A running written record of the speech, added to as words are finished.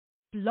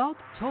Blog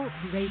Talk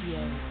Radio.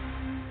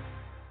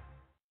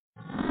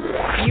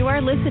 You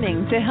are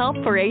listening to Help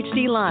for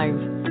HD Live,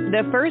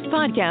 the first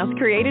podcast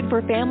created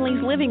for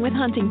families living with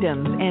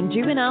Huntington's and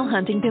juvenile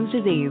Huntington's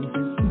disease.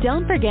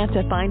 Don't forget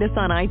to find us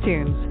on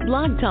iTunes,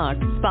 Blog Talk,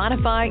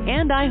 Spotify,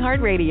 and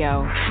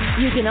iHeartRadio.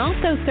 You can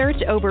also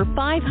search over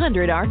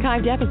 500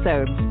 archived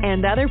episodes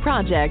and other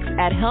projects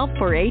at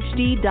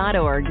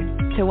helpforhd.org.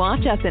 To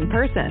watch us in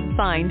person,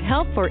 find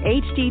Help for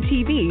HD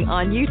TV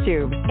on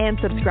YouTube and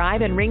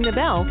subscribe and ring the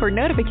bell for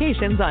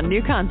notifications on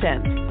new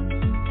content.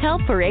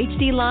 Help for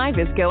HD Live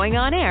is going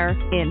on air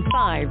in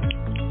 5,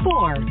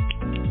 4,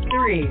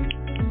 3,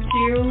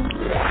 2,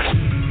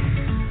 1.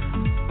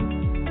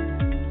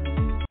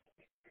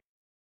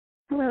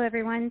 Hello,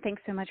 everyone.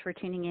 Thanks so much for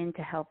tuning in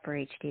to Help for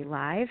HD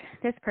Live.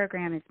 This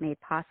program is made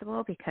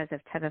possible because of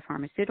Teva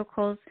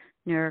Pharmaceuticals,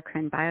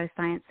 Neurocrine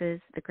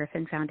Biosciences, the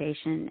Griffin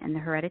Foundation, and the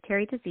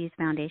Hereditary Disease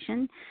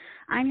Foundation.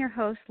 I'm your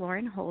host,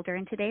 Lauren Holder,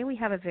 and today we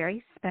have a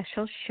very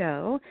special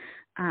show.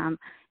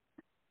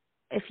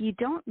 If you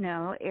don't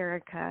know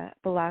Erica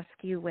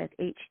Belofsky with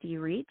HD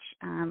Reach,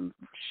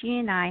 she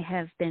and I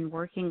have been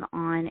working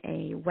on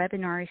a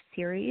webinar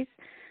series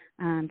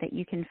that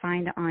you can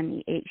find on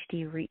the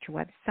HD Reach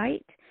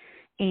website.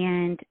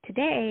 And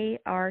today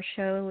our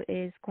show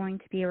is going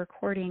to be a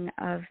recording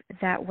of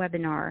that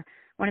webinar,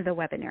 one of the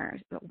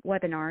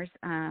webinars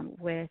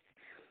with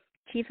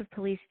Chief of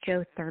Police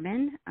Joe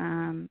Thurman,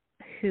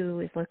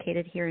 who is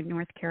located here in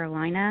North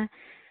Carolina.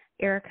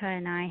 Erica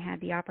and I had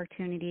the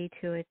opportunity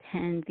to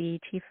attend the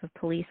Chief of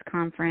Police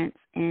conference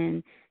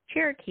in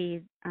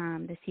Cherokee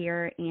this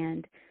year,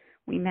 and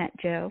we met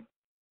Joe,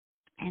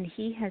 and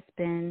he has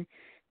been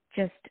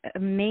just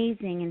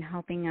amazing in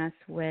helping us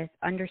with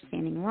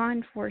understanding law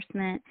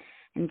enforcement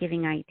and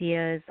giving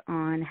ideas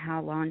on how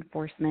law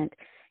enforcement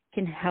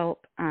can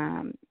help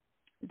the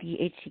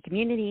HD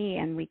community,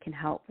 and we can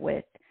help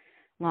with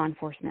law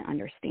enforcement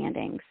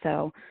understanding.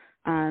 So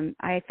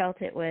I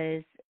felt it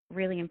was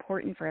really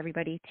important for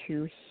everybody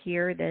to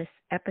hear this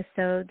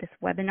episode, this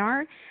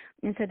webinar,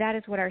 and so that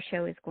is what our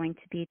show is going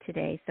to be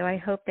today. So I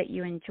hope that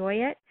you enjoy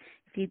it.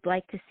 If you'd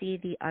like to see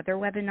the other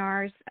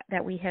webinars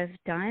that we have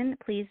done,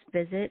 please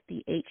visit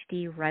the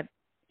HD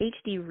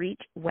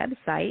Reach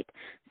website,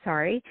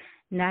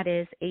 and that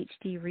is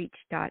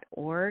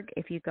hdreach.org.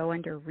 If you go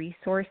under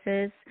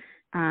resources,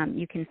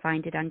 you can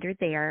find it under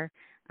there.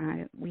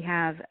 We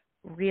have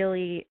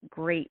really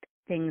great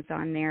things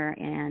on there,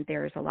 and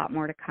there's a lot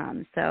more to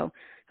come. So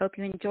hope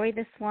you enjoy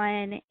this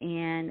one,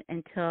 and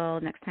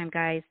until next time,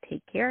 guys,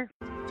 take care.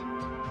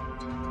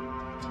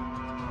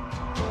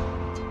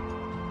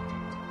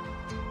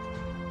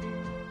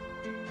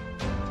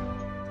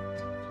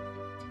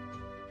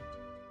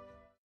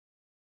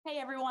 Hey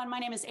everyone, my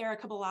name is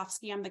Erica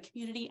Belofsky. I'm the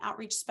Community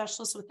Outreach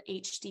Specialist with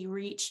HD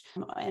Reach,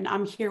 and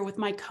I'm here with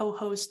my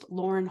co-host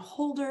Lauren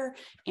Holder,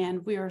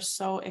 and we are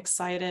so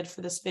excited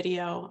for this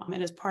video.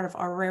 It is part of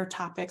our Rare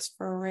Topics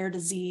for a Rare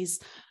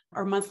Disease,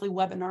 our monthly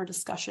webinar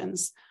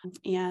discussions.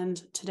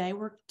 And today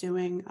we're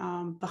doing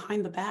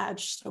Behind the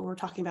Badge. So we're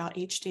talking about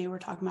HD, we're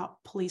talking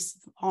about police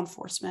law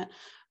enforcement,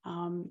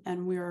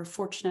 and we are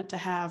fortunate to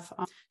have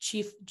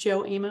Chief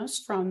Joe Amos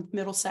from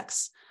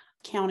Middlesex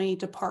County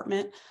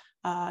Department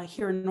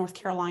here in North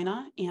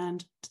Carolina,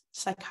 and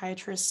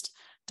psychiatrist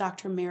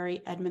Dr.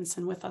 Mary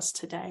Edmondson with us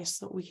today,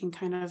 so that we can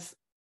kind of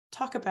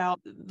talk about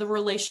the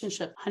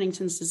relationship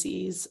Huntington's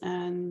disease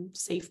and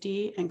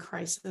safety and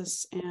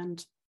crisis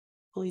and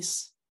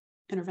police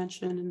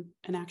intervention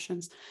and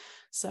actions.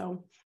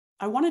 So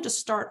I wanted to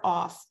start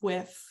off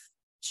with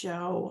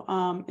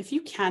Joe, if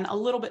you can, a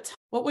little bit.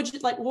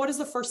 What is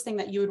the first thing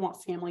that you would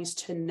want families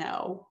to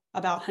know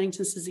about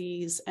Huntington's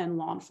disease and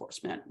law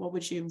enforcement? What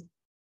would you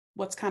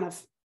want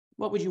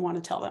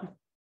to tell them?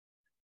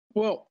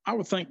 Well, I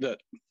would think that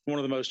one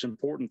of the most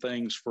important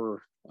things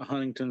for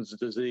Huntington's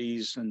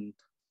disease and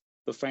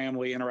the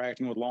family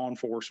interacting with law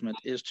enforcement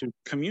is to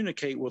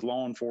communicate with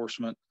law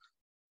enforcement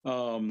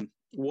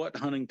what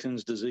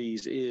Huntington's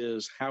disease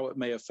is, how it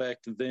may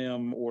affect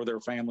them or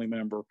their family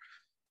member.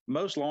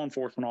 Most law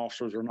enforcement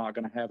officers are not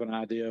going to have an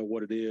idea of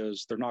what it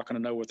is. They're not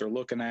going to know what they're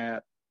looking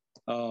at.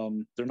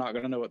 They're not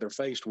going to know what they're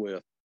faced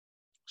with.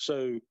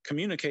 So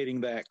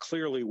communicating that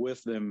clearly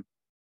with them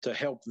to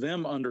help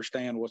them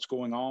understand what's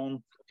going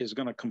on is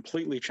going to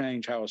completely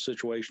change how a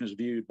situation is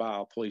viewed by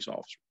a police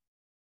officer.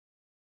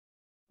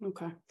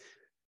 Okay.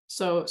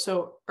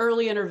 So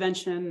early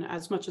intervention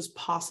as much as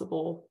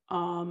possible.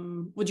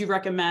 Would you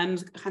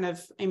recommend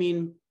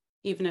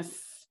even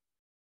if,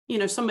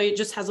 somebody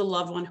just has a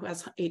loved one who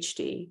has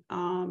HD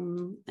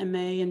and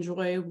may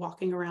enjoy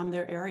walking around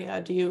their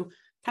area, do you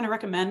kind of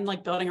recommend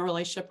building a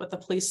relationship with the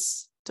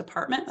police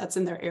department that's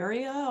in their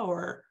area,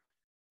 or?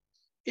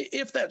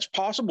 If that's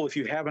possible, if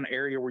you have an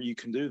area where you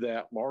can do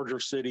that. Larger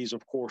cities,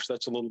 of course,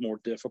 that's a little more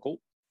difficult.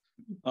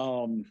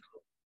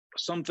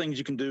 Some things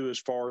you can do as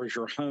far as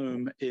your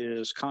home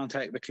is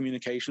contact the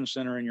communication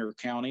center in your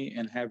county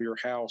and have your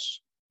house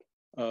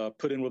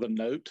put in with a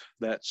note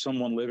that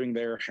someone living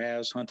there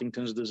has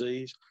Huntington's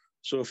disease.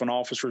 So if an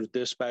officer is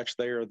dispatched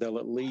there, they'll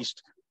at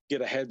least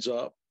get a heads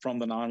up from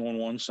the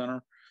 911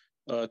 center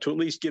to at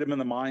least get them in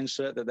the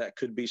mindset that that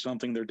could be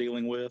something they're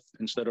dealing with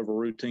instead of a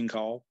routine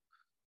call.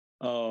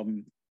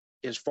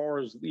 As far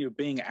as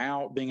being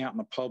out in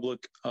the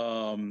public,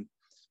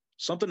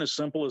 something as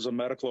simple as a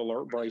medical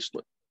alert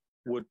bracelet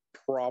would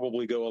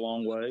probably go a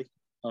long way.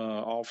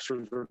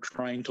 Officers are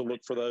trained to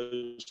look for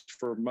those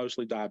for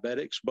mostly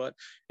diabetics, but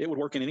it would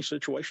work in any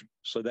situation.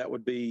 So that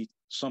would be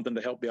something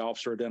to help the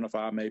officer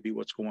identify maybe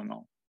what's going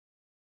on.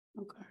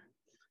 Okay.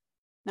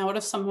 Now, what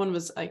if someone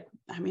was like,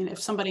 if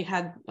somebody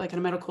had like a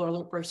medical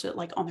alert bracelet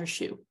like on their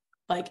shoe,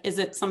 like, is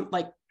it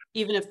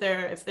even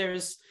if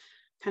there's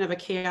kind of a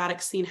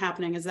chaotic scene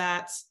happening,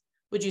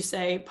 would you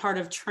say part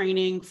of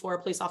training for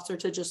a police officer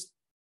to just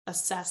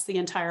assess the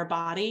entire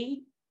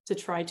body to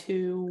try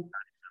to?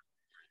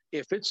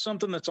 If it's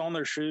something that's on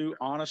their shoe,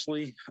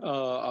 honestly,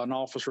 an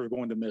officer is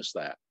going to miss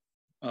that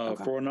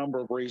for a number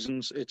of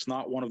reasons. It's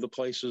not one of the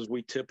places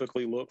we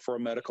typically look for a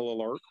medical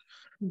alert.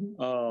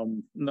 Mm-hmm.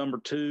 Number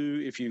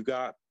two, if you've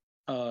got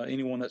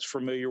anyone that's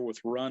familiar with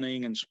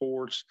running and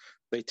sports,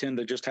 they tend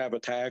to just have a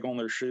tag on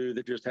their shoe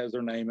that just has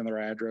their name and their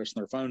address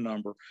and their phone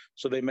number.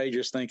 So they may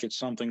just think it's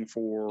something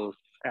for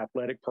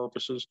athletic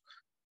purposes.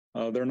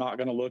 They're not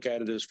going to look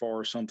at it as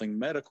far as something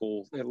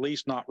medical, at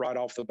least not right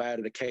off the bat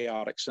at a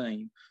chaotic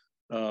scene.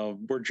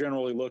 We're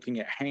generally looking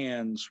at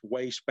hands,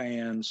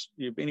 waistbands,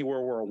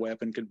 anywhere where a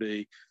weapon could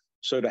be.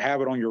 So to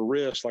have it on your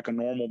wrist, like a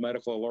normal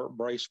medical alert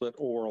bracelet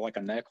or like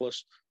a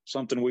necklace,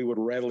 something we would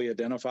readily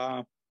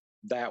identify,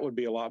 that would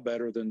be a lot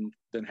better than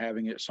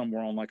having it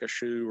somewhere on like a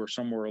shoe or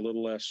somewhere a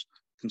little less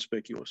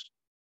conspicuous.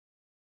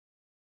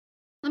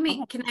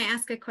 Can I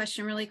ask a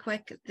question really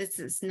quick? This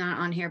is not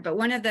on here, but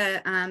one of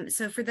the,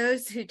 so for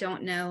those who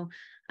don't know,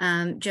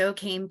 Joe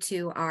came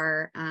to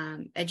our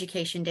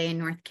education day in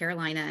North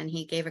Carolina, and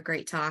he gave a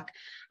great talk.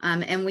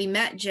 And we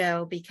met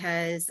Joe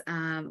because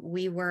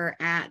we were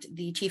at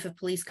the Chief of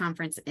Police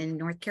conference in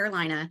North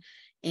Carolina,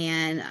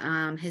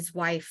 and his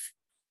wife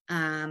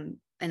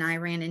and I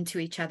ran into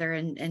each other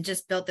and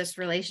just built this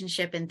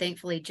relationship. And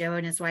thankfully, Joe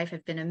and his wife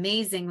have been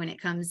amazing when it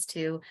comes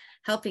to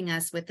helping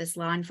us with this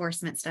law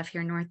enforcement stuff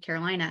here in North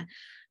Carolina.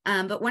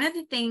 But one of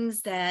the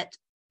things that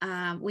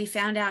we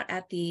found out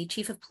at the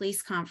Chief of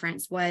Police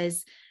conference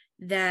was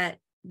that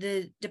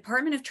the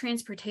Department of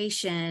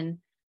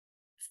Transportation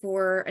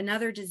for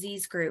another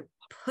disease group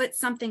put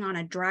something on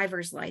a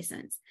driver's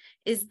license.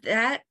 Is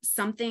that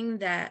something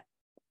that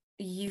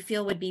you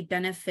feel would be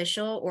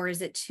beneficial, or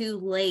is it too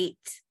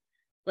late,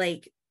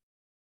 like,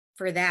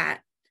 for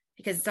that,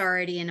 because it's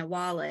already in a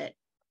wallet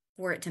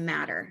for it to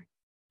matter?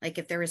 Like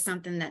if there was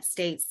something that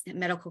states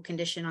medical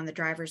condition on the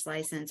driver's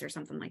license or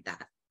something like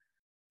that.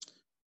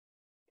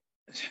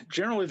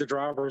 Generally, the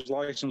driver's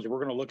license, we're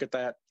going to look at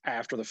that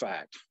after the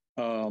fact.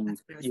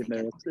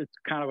 It's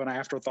kind of an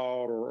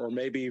afterthought, or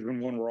maybe even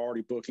when we're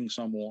already booking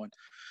someone.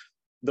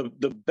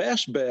 The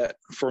best bet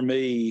for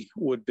me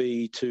would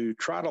be to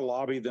try to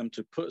lobby them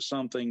to put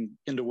something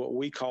into what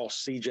we call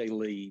CJ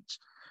leads.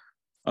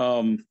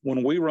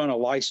 When we run a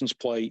license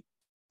plate,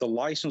 the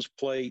license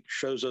plate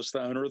shows us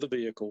the owner of the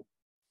vehicle.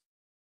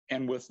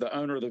 And with the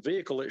owner of the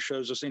vehicle, it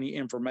shows us any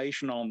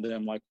information on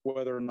them, like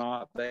whether or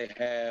not they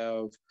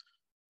have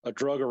a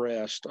drug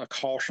arrest, a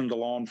caution to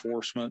law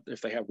enforcement,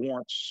 if they have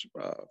warrants,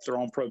 if they're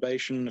on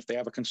probation, if they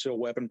have a concealed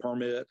weapon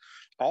permit.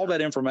 All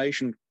that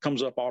information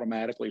comes up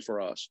automatically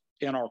for us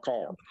in our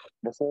car.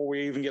 Before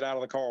we even get out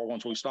of the car,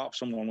 once we stop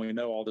someone, we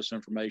know all this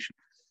information.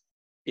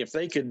 If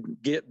they could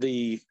get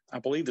I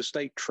believe the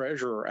state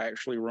treasurer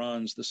actually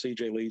runs the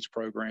CJ Leads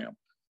program.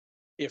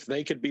 If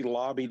they could be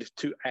lobbied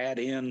to add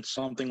in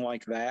something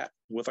like that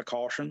with a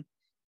caution,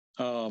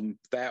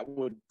 that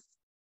would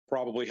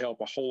probably help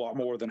a whole lot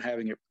more than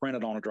having it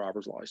printed on a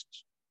driver's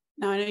license.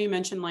 Now, I know you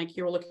mentioned like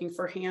you were looking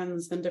for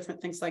hands and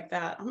different things like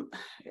that,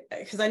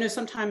 because I know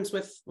sometimes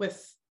with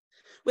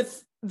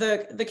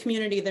the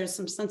community, there's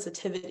some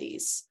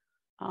sensitivities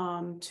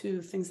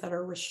to things that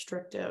are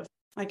restrictive.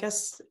 I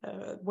guess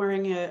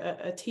wearing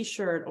a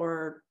t-shirt,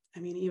 or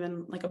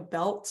even like a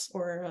belt,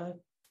 or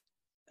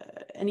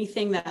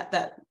anything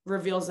that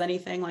reveals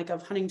anything like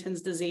of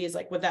Huntington's disease,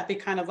 like would that be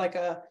kind of like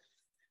a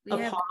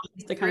pause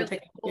to kind of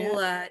take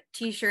cool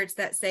t-shirts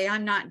that say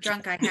 "I'm not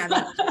drunk, I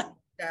haven't."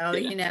 So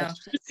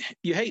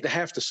you hate to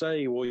have to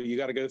say, well, you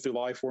got to go through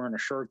life wearing a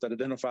shirt that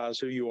identifies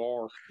who you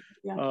are.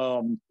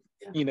 Yeah.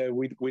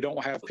 We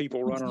don't have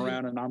people running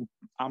around and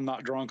I'm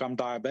not drunk, I'm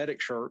diabetic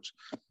shirts.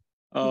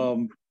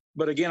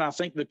 But again, I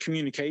think the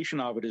communication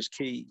of it is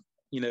key.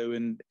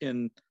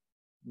 In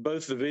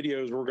both the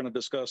videos we're going to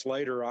discuss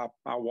later, I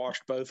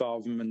watched both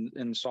of them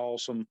and saw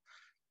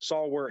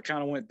where it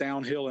kind of went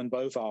downhill in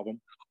both of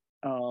them.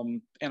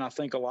 And I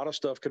think a lot of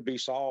stuff could be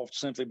solved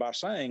simply by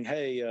saying,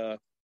 hey,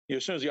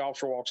 as soon as the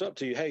officer walks up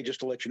to you, hey, just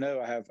to let you know,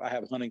 I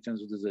have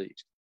Huntington's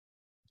disease.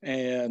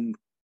 And,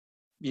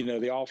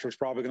 the officer's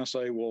probably going to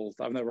say, well,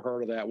 I've never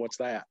heard of that. What's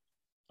that?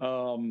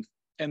 And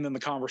then the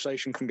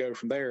conversation can go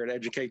from there. It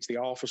educates the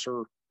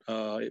officer.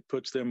 It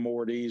puts them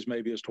more at ease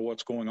maybe as to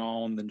what's going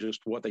on than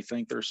just what they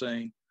think they're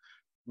seeing.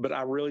 But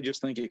I really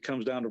just think it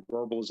comes down to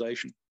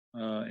verbalization.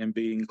 and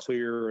being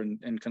clear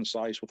and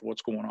concise with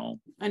what's going on.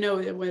 I know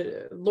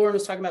when Lauren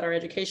was talking about our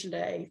education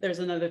day, there's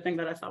another thing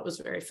that I thought was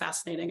very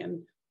fascinating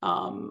and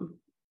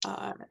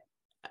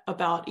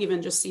about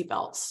even just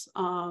seatbelts.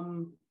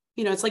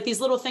 It's like these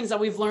little things that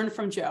we've learned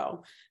from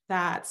Joe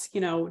that,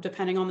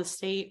 depending on the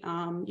state,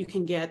 you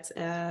can get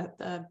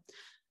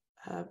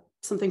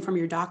something from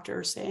your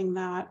doctor saying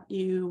that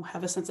you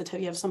have a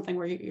sensitivity, you have something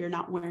where you're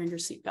not wearing your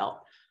seatbelt.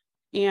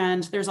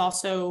 And there's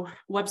also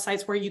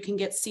websites where you can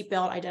get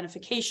seatbelt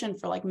identification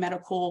for like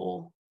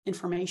medical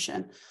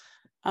information.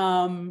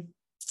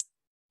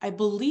 I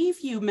believe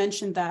you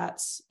mentioned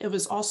that it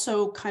was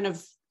also kind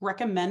of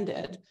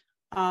recommended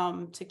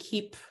to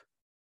keep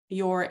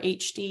your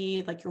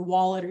HD, like your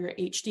wallet or your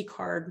HD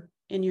card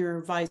in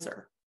your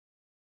visor.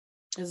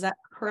 Is that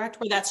correct?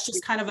 Or that's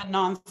just kind of a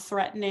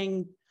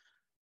non-threatening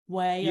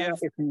way? Yeah,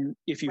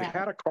 if you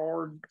had a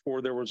card,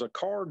 or there was a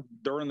card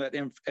during that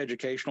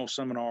educational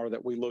seminar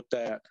that we looked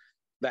at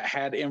that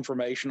had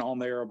information on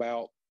there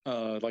about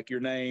like your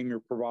name,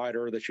 your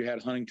provider, that you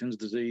had Huntington's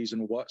disease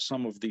and what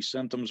some of these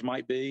symptoms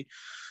might be,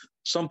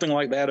 something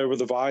like that over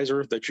the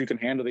visor that you can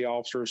hand to the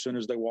officer as soon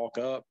as they walk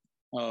up.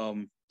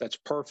 That's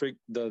perfect.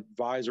 The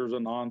visor is a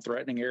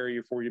non-threatening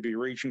area for you to be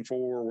reaching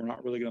for. We're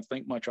not really going to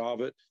think much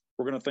of it.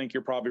 We're going to think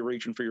you're probably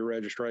reaching for your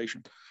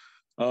registration.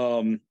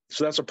 So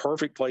that's a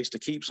perfect place to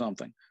keep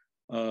something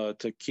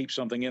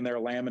in there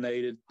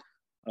laminated,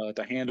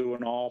 to hand to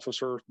an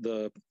officer.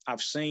 I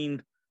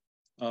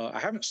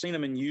haven't seen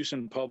them in use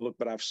in public,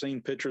 but I've seen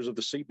pictures of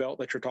the seatbelt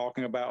that you're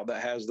talking about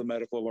that has the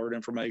medical alert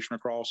information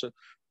across it.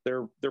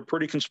 They're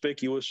pretty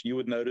conspicuous. You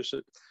would notice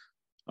it.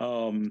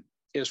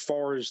 As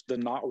far as the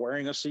not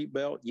wearing a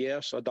seatbelt,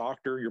 yes, a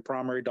doctor, your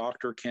primary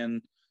doctor,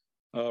 can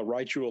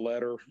write you a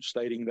letter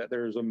stating that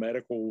there's a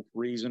medical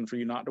reason for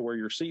you not to wear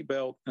your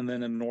seatbelt. And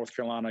then in North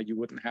Carolina, you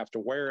wouldn't have to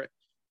wear it.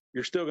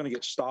 You're still going to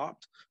get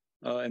stopped.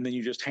 And then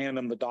you just hand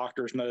them the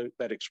doctor's note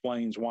that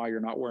explains why you're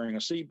not wearing a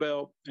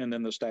seatbelt. And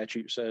then the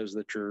statute says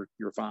that you're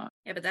fine.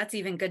 Yeah, but that's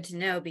even good to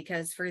know,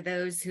 because for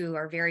those who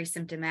are very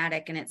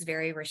symptomatic and it's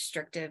very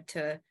restrictive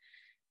to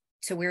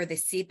wear the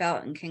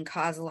seatbelt and can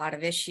cause a lot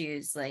of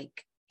issues,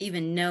 like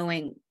even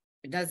knowing,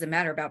 it doesn't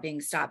matter about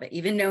being stopped, but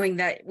even knowing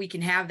that we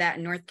can have that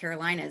in North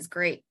Carolina is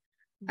great.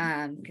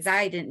 Because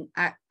I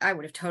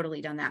would have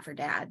totally done that for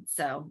Dad.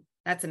 So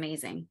that's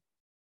amazing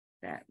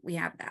that we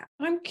have that.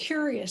 I'm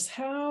curious,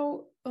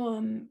 how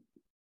do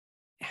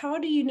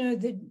you know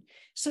that?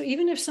 So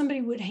even if somebody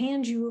would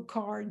hand you a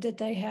card that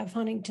they have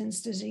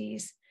Huntington's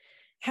disease,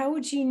 how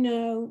would you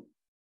know,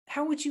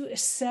 how would you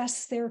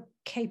assess their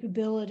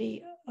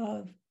capability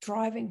of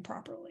driving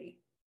properly?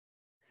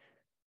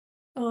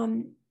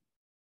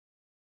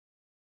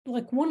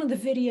 Like one of the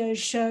videos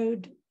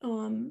showed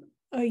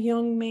a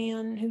young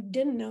man who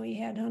didn't know he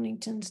had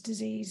Huntington's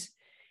disease,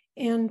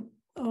 and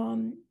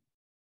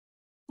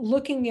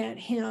looking at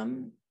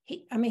him,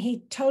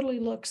 he totally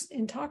looks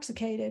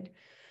intoxicated,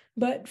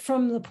 but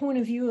from the point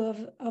of view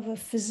of a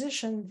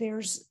physician,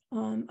 there's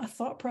a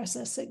thought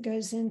process that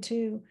goes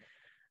into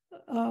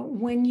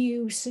when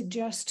you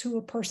suggest to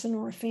a person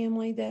or a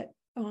family that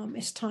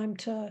it's time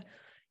to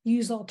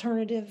use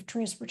alternative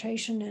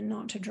transportation and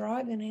not to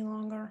drive any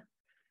longer.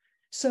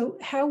 So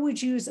how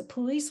would you as a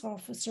police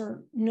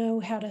officer know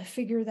how to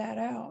figure that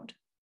out?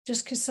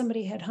 Just because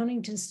somebody had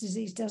Huntington's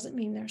disease doesn't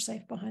mean they're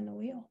safe behind the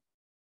wheel.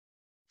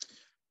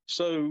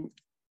 So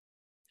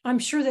I'm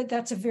sure that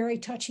that's a very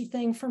touchy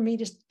thing for me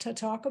to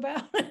talk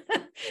about.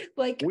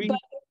 But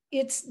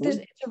it's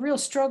a real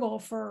struggle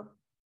for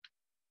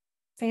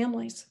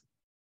families.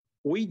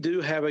 We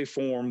do have a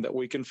form that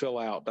we can fill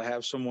out to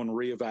have someone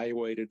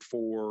reevaluated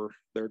for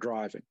their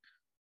driving.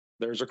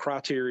 There's a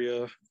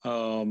criteria.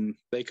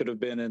 They could have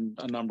been in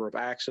a number of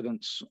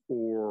accidents,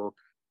 or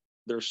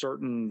there's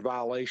certain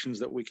violations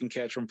that we can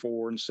catch them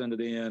for and send it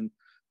in.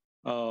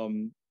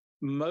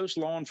 Most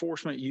law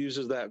enforcement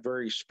uses that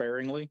very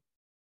sparingly,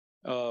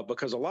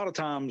 because a lot of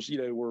times,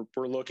 we're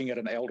looking at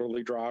an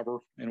elderly driver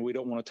and we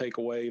don't want to take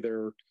away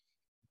their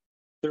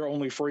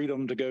only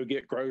freedom to go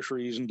get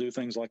groceries and do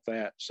things like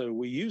that. So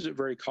we use it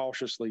very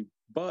cautiously.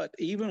 But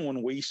even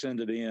when we send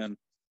it in,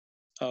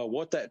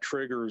 what that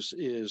triggers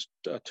is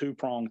a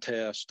two-pronged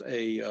test,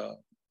 a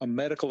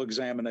medical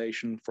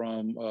examination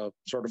from a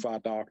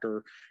certified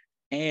doctor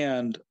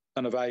and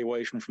an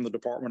evaluation from the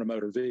Department of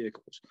Motor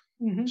Vehicles.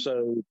 Mm-hmm.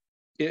 So,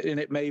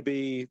 it may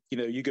be,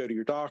 you go to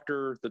your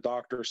doctor, the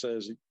doctor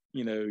says,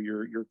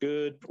 you're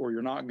good or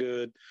you're not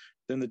good.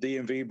 Then the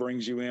DMV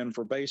brings you in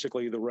for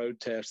basically the road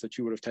test that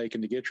you would have taken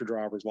to get your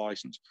driver's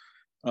license,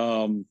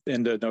 and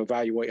to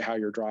evaluate how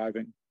you're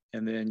driving.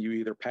 And then you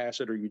either pass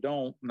it or you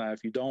don't. Now,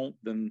 if you don't,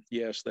 then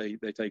yes, they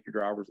take your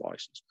driver's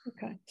license.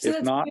 Okay. So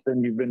if not,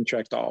 then you've been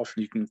checked off.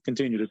 You can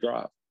continue to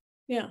drive.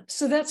 Yeah.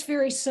 So that's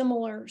very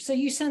similar. So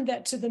you send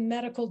that to the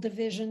medical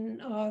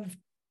division of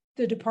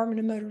the Department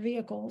of Motor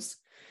Vehicles.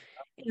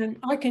 And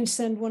I can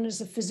send one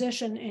as a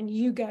physician, and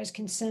you guys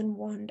can send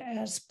one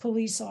as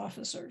police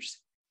officers.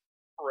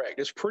 Correct.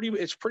 It's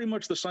pretty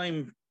much the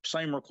same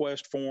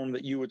request form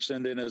that you would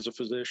send in as a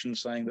physician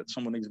saying that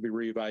someone needs to be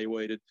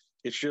reevaluated.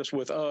 It's just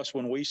with us,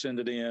 when we send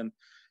it in,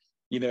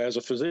 as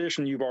a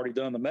physician, you've already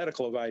done the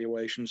medical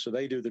evaluation, so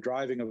they do the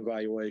driving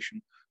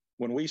evaluation.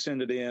 When we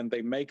send it in,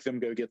 they make them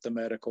go get the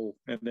medical,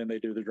 and then they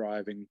do the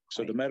driving.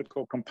 So the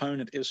medical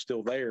component is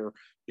still there.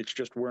 It's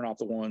just we're not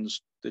the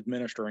ones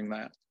administering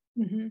that.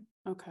 Mm-hmm.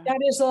 Okay. That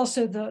is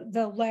also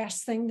the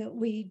last thing that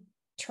we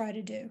try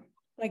to do.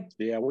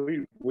 Yeah,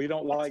 we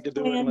don't like to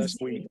do it unless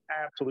we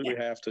absolutely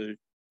have to.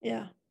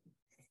 Yeah.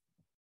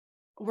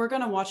 We're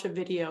going to watch a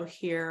video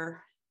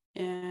here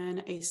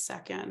in a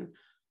second.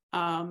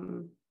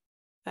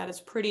 That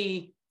is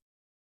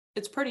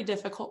it's pretty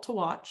difficult to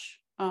watch.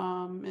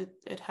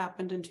 It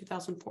happened in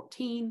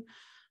 2014.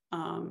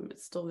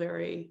 It's still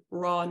very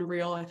raw and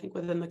real, I think,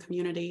 within the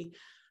community.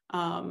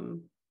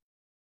 But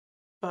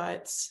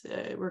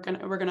we're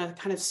gonna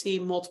kind of see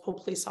multiple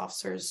police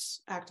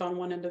officers act on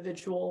one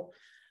individual.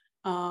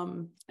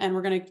 And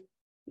we're going to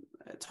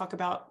talk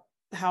about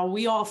how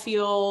we all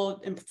feel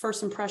and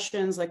first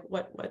impressions, like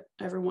what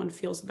everyone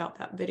feels about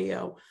that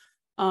video.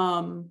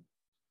 But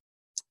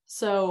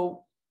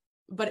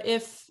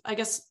I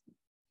guess,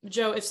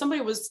 Joe, if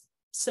somebody was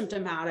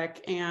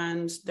symptomatic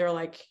and they're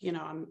like,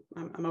 I'm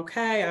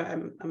okay,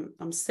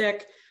 I'm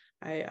sick,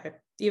 I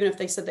even if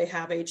they said they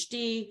have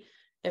HD,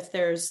 if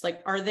there's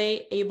are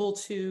they able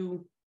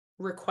to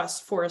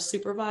request for a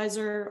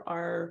supervisor?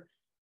 Are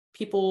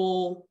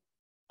people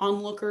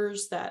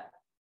onlookers that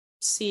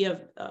see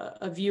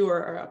a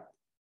viewer or a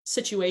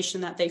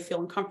situation that they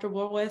feel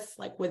uncomfortable with?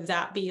 Would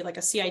that be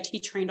a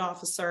CIT trained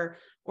officer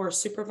or a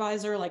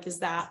supervisor? Is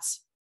that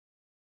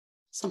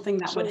something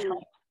that would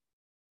help?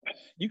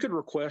 You could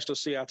request a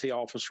CIT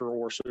officer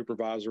or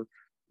supervisor,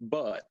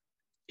 but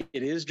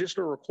it is just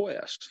a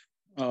request.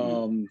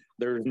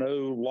 There's no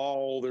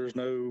law, there's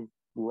no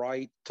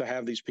right to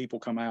have these people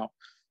come out.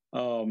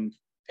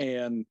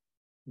 And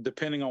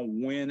depending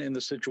on when in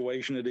the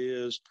situation it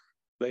is,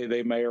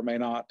 they may or may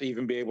not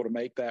even be able to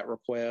make that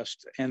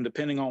request. And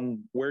depending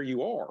on where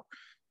you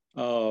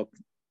are,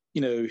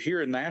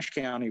 here in Nash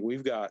County,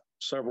 we've got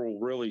several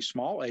really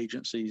small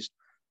agencies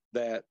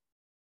that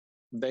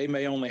they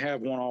may only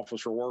have one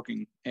officer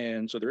working.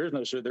 And so there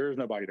is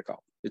nobody to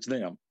call. It's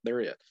them.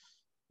 They're it.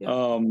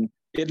 Yeah.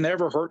 It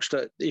never hurts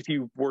if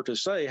you were to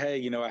say,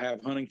 hey, I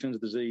have Huntington's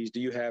disease.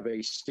 Do you have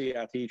a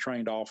CIT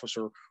trained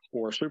officer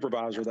or a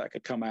supervisor that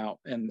could come out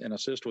and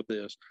assist with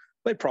this?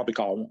 They'd probably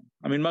call one.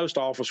 I mean, most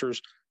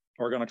officers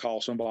are going to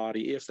call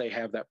somebody if they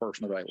have that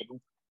person available.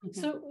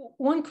 So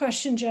one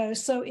question, Joe.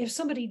 So if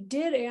somebody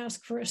did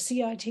ask for a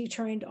CIT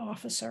trained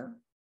officer,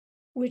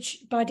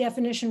 which by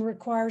definition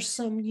requires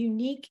some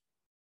unique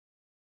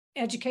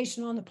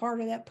education on the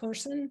part of that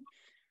person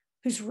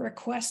who's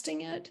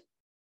requesting it,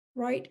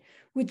 right?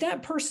 Would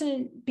that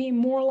person be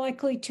more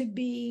likely to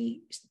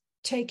be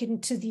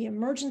taken to the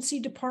emergency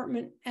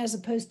department as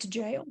opposed to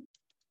jail?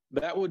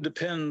 That would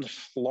depend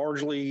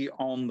largely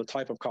on the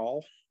type of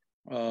call,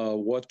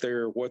 what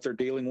they're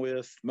dealing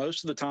with.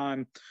 Most of the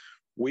time,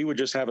 we would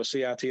just have a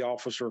CIT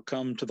officer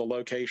come to the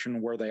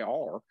location where they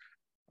are,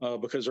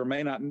 because there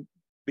may not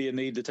be a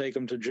need to take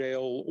them to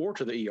jail or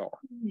to the ER.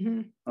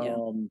 Mm-hmm.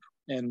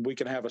 Yeah. And we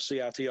can have a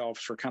CIT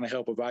officer kind of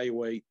help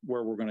evaluate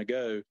where we're going to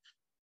go.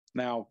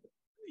 Now,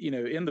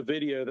 in the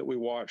video that we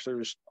watched,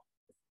 there's,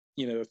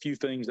 a few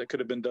things that could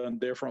have been done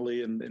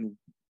differently and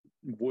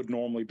would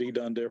normally be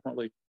done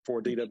differently for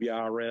a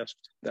DWI arrest.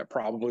 That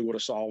probably would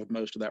have solved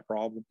most of that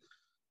problem.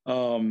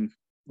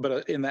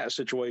 But in that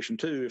situation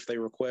too, if they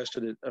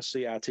requested it, a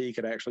CIT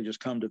could actually just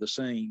come to the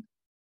scene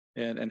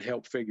and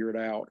help figure it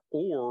out.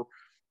 Or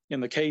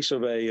in the case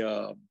of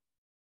a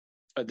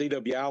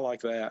DWI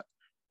like that,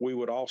 we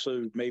would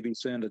also maybe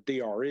send a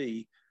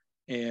DRE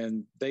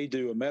and they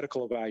do a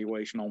medical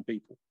evaluation on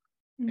people.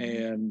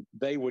 Mm-hmm. And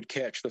they would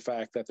catch the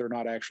fact that they're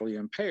not actually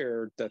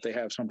impaired, that they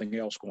have something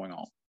else going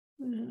on.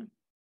 Mm-hmm.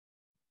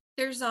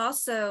 There's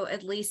also,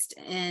 at least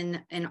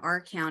in our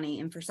county,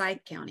 in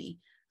Forsyth County,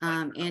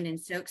 and in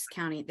Stokes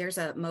County, there's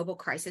a mobile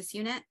crisis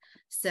unit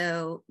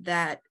so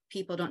that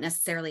people don't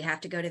necessarily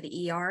have to go to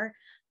the ER.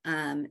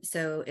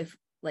 So if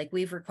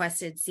we've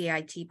requested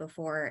CIT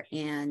before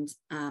and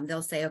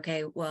they'll say,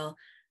 okay, well,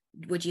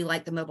 would you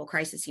like the mobile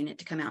crisis unit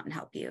to come out and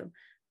help you?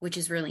 Which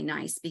is really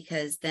nice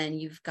because then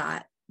you've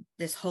got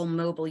this whole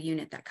mobile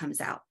unit that comes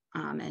out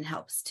and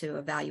helps to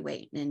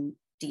evaluate and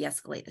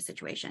de-escalate the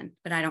situation.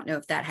 But I don't know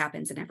if that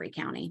happens in every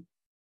county.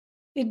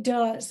 It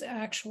does,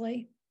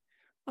 actually.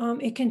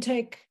 It can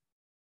take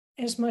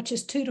as much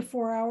as 2 to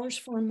 4 hours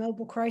for a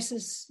mobile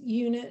crisis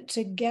unit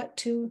to get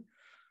to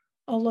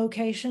a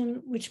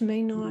location, which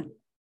may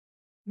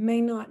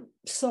not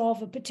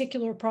solve a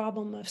particular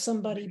problem of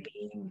somebody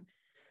being,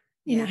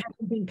 having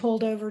been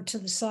pulled over to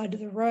the side of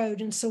the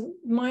road. And so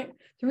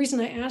the reason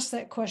I asked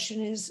that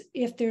question is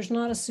if there's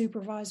not a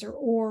supervisor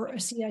or a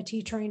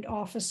CIT trained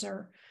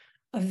officer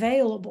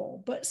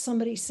available, but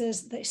somebody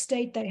says they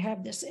state they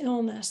have this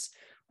illness,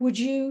 would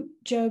you,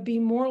 Joe, be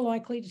more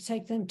likely to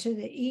take them to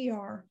the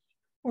ER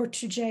or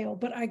to jail.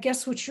 But I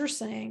guess what you're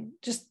saying,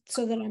 just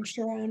so that I'm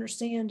sure I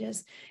understand,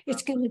 is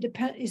it's going to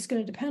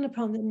depend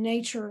upon the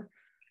nature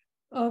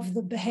of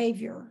the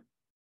behavior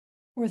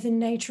or the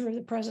nature of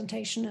the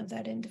presentation of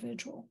that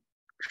individual.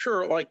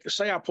 Sure. Like,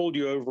 say I pulled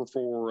you over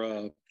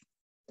for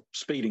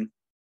speeding,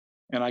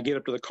 and I get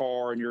up to the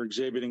car and you're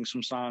exhibiting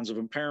some signs of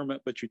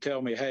impairment, but you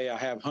tell me, hey, I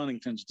have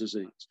Huntington's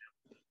disease.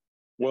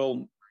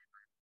 Well,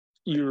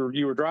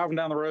 you were driving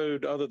down the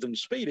road other than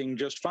speeding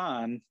just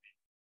fine.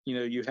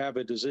 You have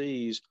a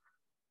disease.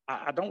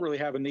 I don't really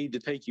have a need to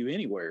take you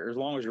anywhere. As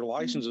long as your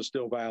license is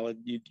still valid,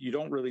 you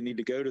don't really need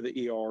to go to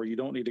the ER. You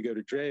don't need to go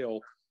to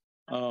jail.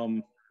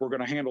 We're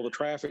going to handle the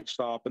traffic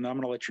stop, and I'm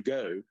going to let you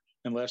go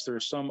unless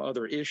there's some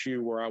other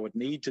issue where I would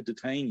need to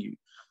detain you.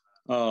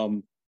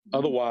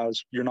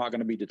 Otherwise, you're not going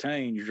to be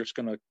detained. You're just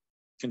going to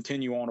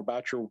continue on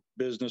about your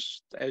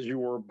business as you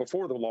were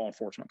before the law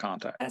enforcement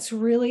contact. That's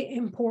really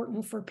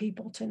important for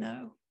people to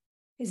know.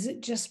 Is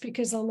it just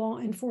because a law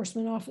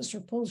enforcement officer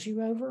pulls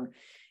you over,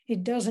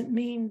 it doesn't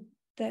mean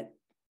that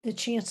the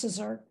chances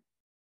are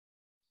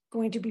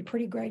going to be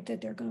pretty great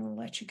that they're going to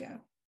let you go.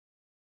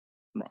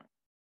 Right.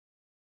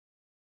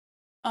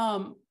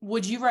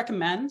 Would you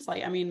recommend, so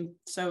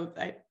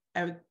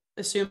I would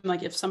assume,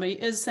 like, if somebody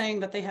is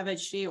saying that they have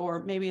HD,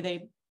 or maybe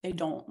they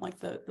don't, like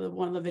the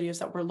one of the videos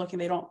that we're looking,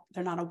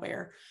 they're not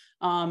aware,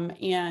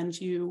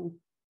 and you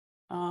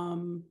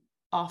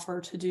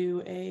offer to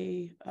do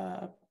a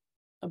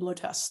blood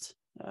test,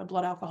 a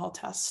blood alcohol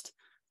test.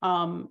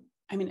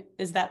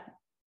 Is that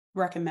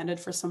recommended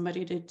for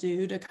somebody to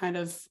do to kind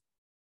of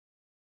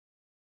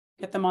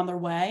get them on their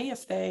way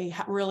if they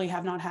really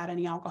have not had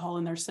any alcohol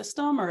in their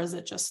system, or is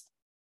it just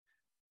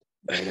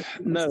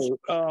no?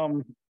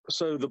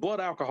 So the blood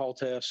alcohol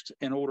test,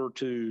 in order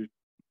to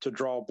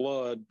draw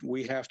blood,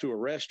 we have to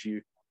arrest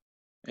you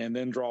and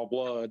then draw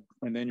blood,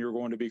 and then you're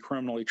going to be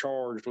criminally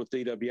charged with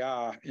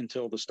DWI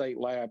until the state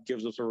lab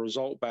gives us a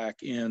result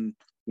back in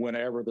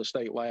whenever the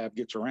state lab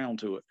gets around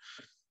to it.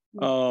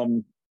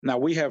 Now,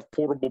 we have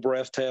portable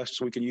breath tests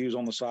we can use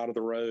on the side of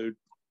the road,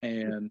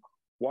 and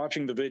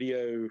watching the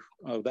video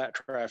of that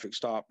traffic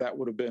stop, that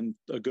would have been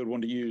a good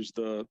one to use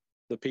the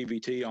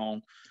PVT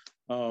on.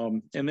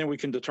 And then we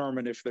can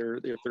determine if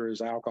there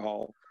is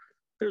alcohol.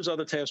 There's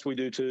other tests we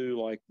do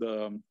too, like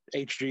the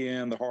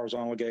HGN, the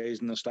horizontal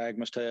gaze, and the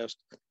nystagmus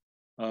test.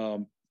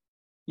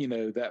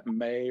 That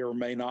may or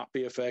may not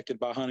be affected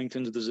by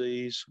Huntington's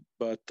disease,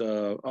 but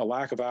a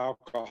lack of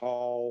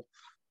alcohol,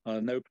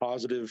 no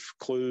positive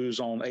clues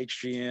on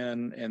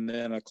HGN, and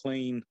then a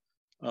clean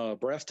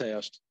breath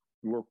test,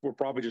 we're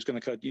probably just going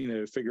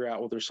to figure out,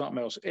 well, there's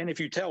something else. And if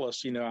you tell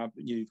us,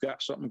 you've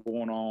got something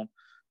going on,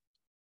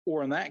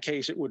 or in that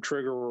case, it would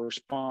trigger a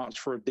response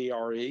for a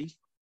DRE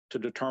to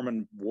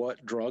determine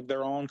what drug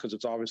they're on, because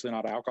it's obviously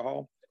not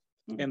alcohol.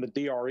 And the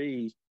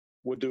DRE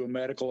would do a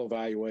medical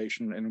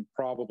evaluation and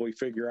probably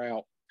figure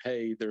out,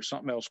 hey, there's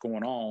something else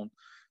going on.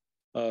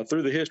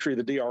 Through the history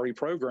of the DRE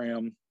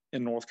program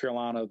in North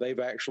Carolina, they've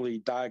actually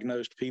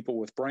diagnosed people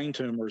with brain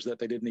tumors that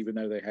they didn't even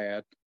know they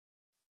had,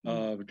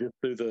 just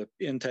through the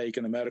intake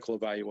and the medical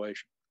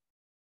evaluation.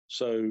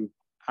 So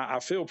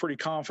I feel pretty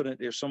confident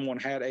if someone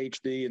had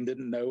HD and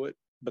didn't know it,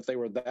 but they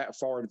were that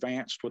far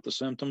advanced with the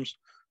symptoms,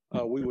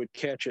 we would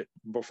catch it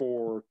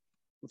before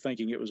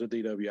thinking it was a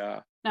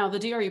DWI. Now, the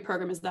DRE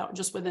program, is that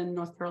just within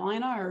North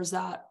Carolina, or is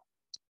that?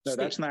 No,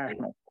 that's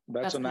national.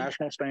 That's a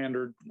national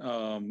standard.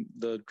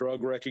 The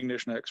drug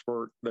recognition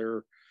expert,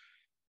 they're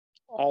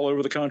all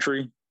over the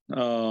country.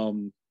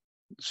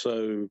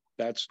 So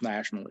that's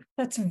nationally.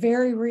 That's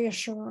very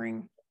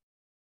reassuring,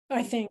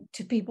 I think,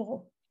 to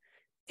people.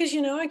 Because,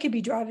 I could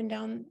be driving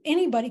down,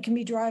 anybody can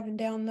be driving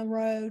down the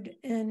road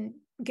and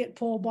get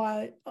pulled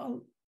by,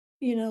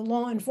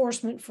 law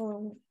enforcement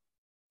for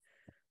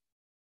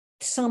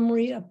some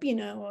reason,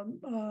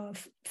 a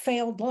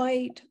failed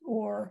light,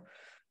 or,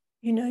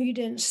 you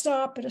didn't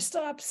stop at a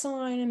stop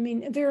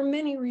sign. There are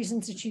many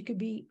reasons that you could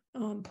be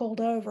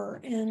pulled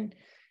over, and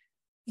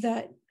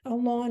that a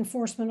law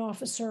enforcement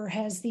officer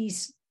has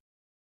these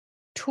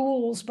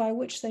tools by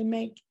which they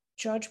make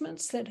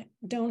judgments that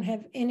don't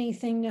have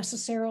anything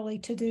necessarily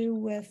to do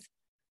with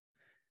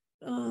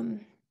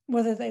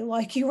whether they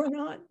like you or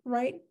not,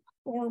 right?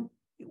 Or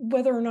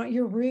whether or not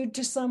you're rude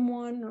to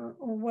someone,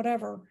 or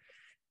whatever,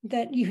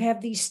 that you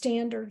have these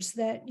standards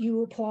that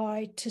you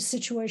apply to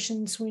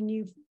situations when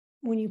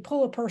you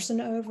pull a person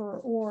over,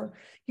 or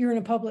you're in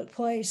a public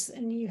place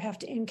and you have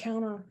to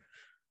encounter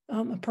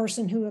a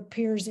person who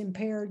appears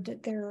impaired,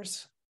 that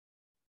there's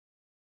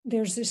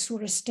this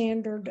sort of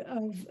standard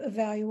of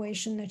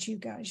evaluation that you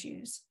guys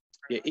use.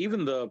 Yeah,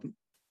 even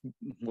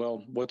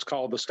what's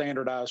called the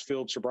standardized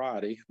field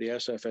sobriety, the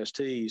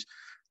SFSTs,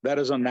 that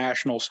is a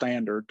national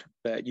standard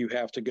that you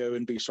have to go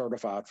and be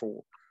certified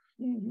for.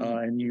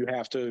 And you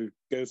have to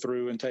go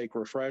through and take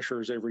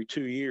refreshers every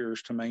 2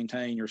 years to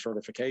maintain your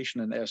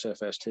certification in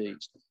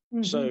SFSTs.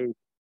 So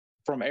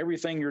from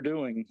everything you're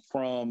doing,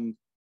 from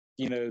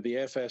the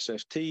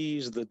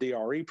FSSTs, the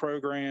DRE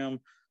program,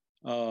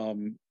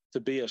 to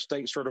be a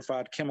state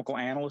certified chemical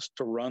analyst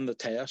to run the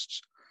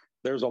tests,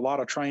 there's a lot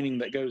of training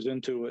that goes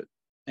into it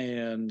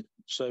And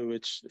so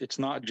it's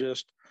not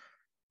just,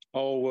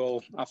 oh,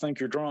 well, I think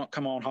you're drunk,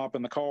 come on, hop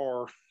in the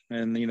car,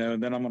 and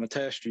then I'm going to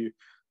test you.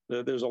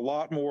 There's a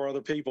lot more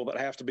other people that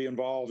have to be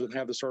involved and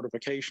have the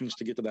certifications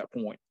to get to that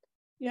point.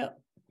 Yep.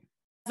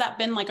 Has that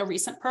been like a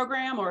recent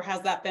program, or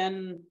has that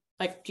been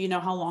like, do you know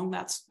how long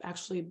that's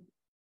actually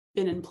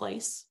been in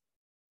place?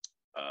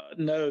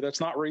 No, that's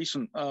not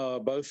recent.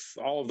 All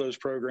of those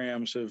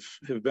programs have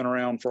been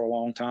around for a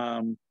long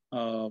time.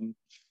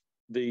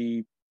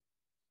 The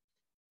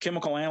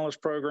chemical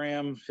analyst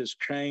program has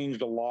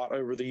changed a lot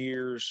over the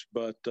years,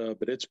 but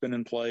it's been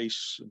in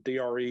place.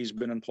 DRE's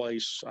been in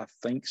place, I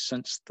think,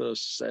 since the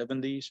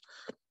 70s.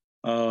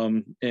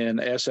 And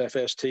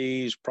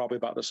SFST is probably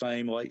about the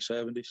same, late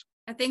 70s.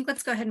 I think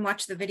let's go ahead and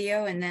watch the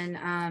video, and then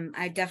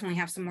I definitely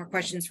have some more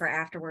questions for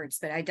afterwards,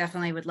 but I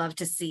definitely would love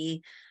to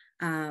see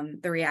the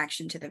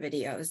reaction to the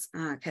videos,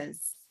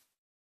 because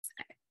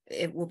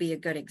it will be a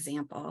good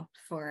example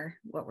for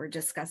what we're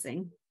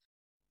discussing.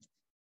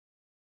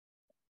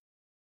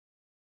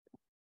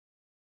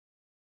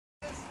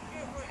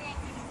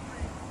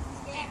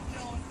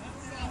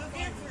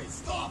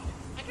 Stop!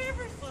 I can't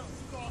breathe.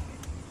 Stop!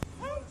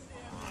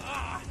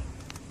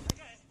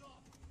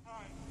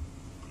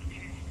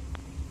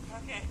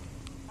 Okay.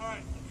 All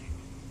right.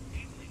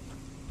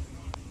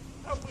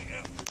 Help me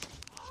out.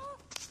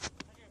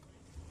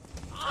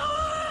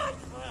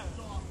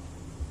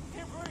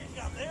 Can't breathe.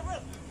 God damn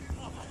it.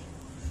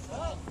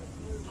 Help.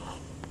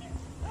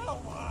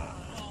 Help.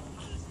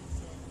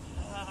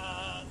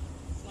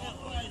 Stop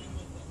fighting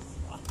with us.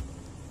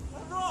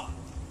 I'm wrong.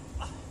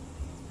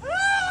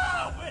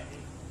 Help me.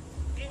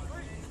 Can't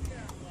breathe.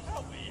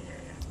 Help me.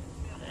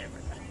 Help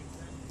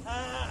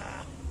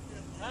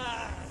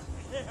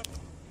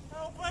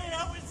me.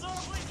 Help me, sir.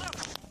 Please help.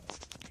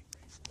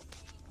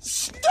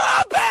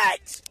 Stop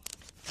it!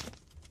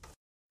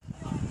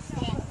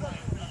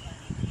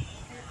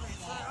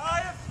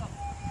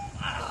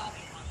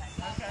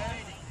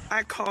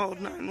 I called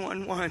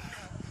 911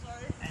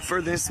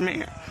 for this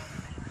man.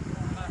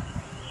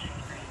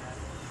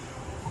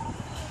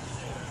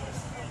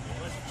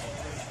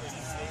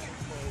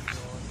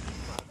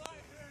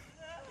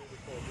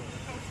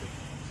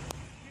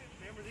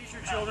 Remember, these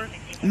your children?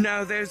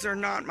 No, those are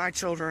not my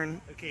children.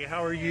 Okay,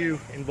 how are you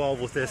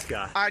involved with this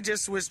guy? I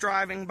just was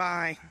driving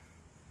by.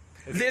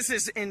 Okay. This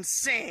is You're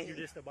insane.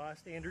 just a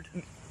bystander?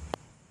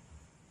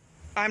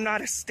 I'm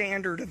not a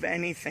standard of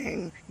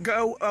anything.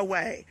 Go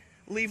away.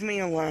 Leave me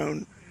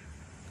alone.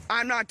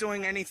 I'm not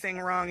doing anything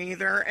wrong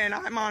either, and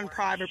I'm on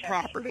private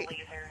property.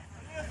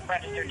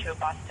 Registered to a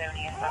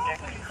Bostonian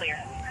subject.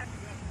 Clear.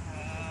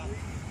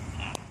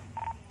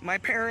 My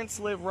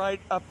parents live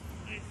right up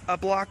a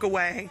block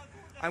away.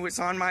 I was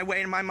on my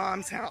way to my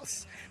mom's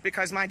house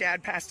because my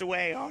dad passed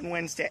away on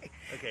Wednesday.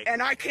 Okay.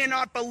 And I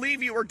cannot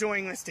believe you were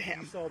doing this to him.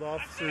 You saw the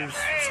officers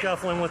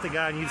scuffling with the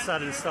guy and you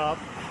decided to stop?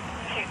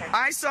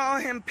 I saw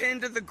him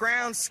pinned to the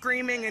ground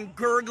screaming and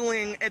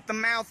gurgling at the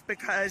mouth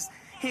because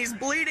he's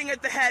bleeding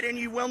at the head and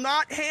you will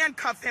not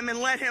handcuff him and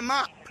let him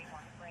up.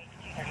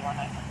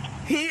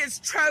 He is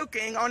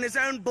choking on his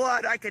own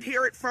blood. I could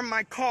hear it from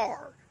my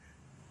car.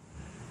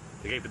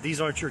 Okay, but these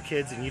aren't your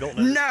kids and you don't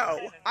know?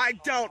 No, I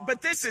don't,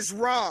 but this is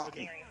wrong.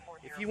 Okay.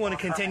 If you want to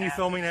continue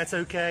filming, that's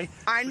okay.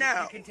 I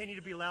know. If you continue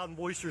to be loud and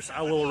boisterous, I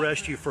will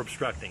arrest you for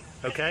obstructing,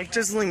 okay?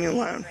 Just leave me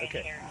alone.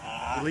 Okay.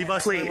 You leave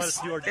us and let us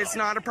Please. do our job. It's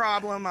not a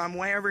problem. I'm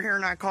way over here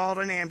and I called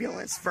an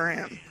ambulance for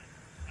him.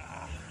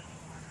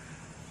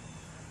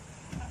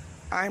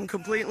 I'm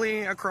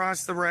completely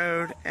across the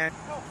road and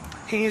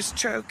he's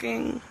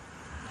choking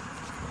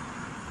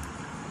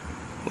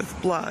with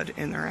blood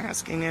and they're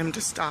asking him to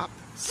stop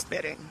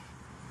spitting.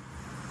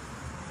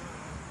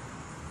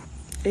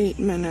 8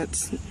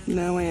 minutes,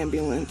 no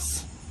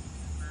ambulance.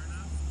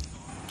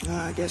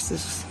 I guess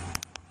this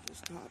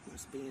cop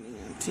must be an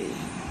EMT.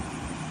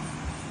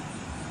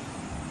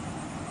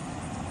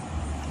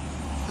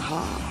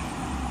 Aha.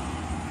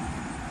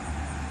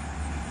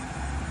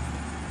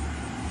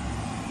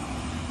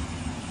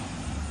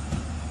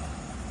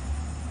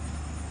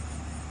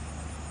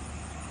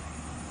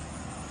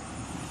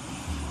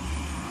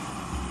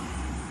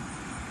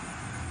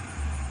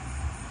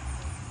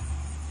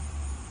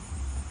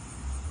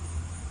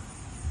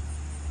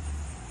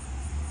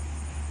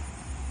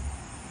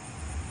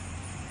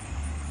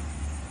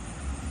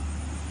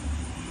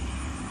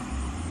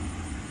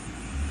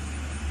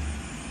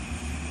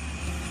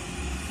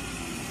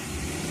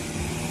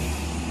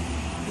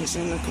 He's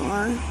in the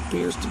car,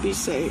 appears to be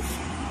safe.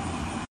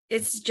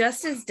 It's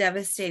just as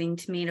devastating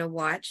to me to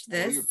watch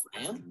this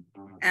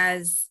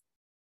as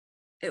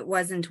it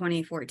was in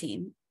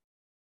 2014.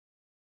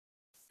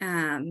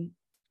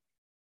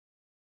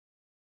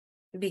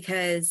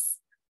 Because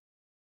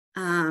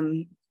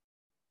I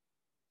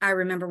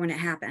remember when it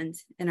happened,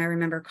 and I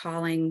remember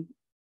calling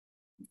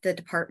the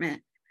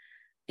department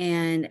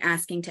and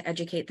asking to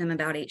educate them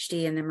about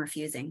HD and them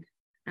refusing.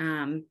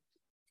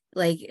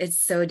 Like, it's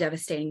so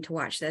devastating to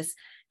watch this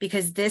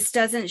because this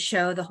doesn't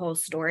show the whole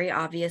story.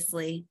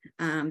 Obviously,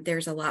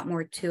 there's a lot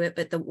more to it,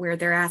 but where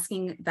they're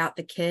asking about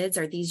the kids,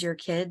 are these your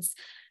kids?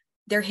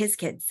 they're his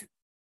kids.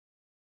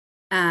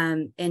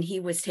 And he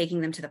was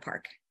taking them to the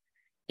park.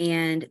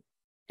 And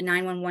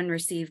 911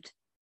 received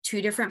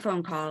 2 different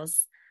phone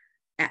calls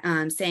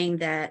saying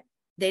that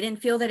they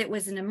didn't feel that it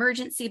was an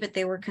emergency, but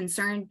they were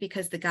concerned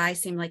because the guy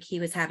seemed like he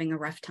was having a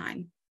rough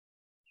time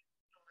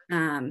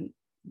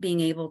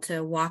being able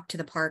to walk to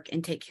the park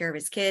and take care of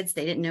his kids.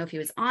 They didn't know if he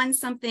was on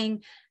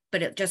something,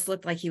 but it just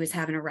looked like he was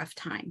having a rough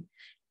time.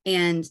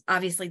 And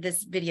obviously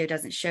this video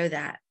doesn't show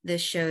that.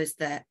 This shows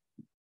that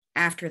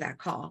after that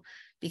call,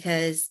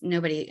 because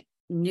nobody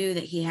knew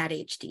that he had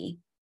HD.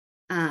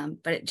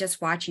 But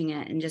just watching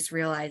it and just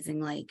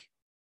realizing like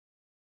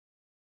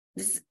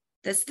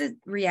that's the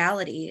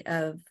reality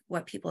of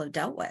what people have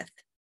dealt with.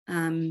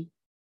 And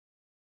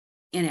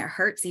it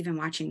hurts even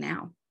watching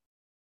now.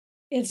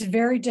 It's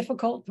very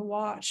difficult to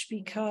watch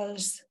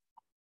because,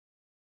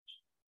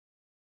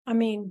 I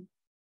mean,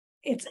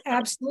 it's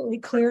absolutely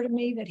clear to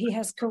me that he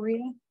has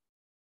chorea.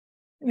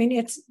 I mean,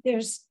 it's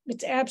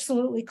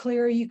absolutely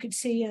clear. You could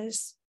see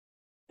his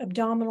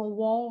abdominal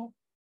wall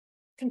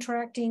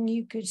contracting.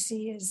 You could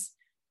see his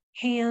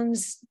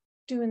hands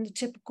doing the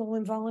typical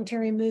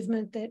involuntary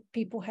movement that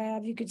people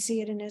have. You could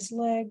see it in his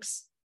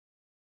legs.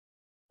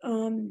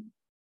 And,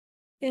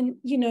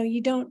 you know, you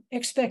don't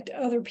expect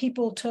other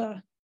people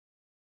to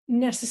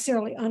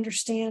necessarily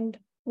understand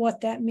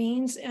what that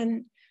means.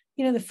 And,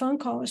 you know, the phone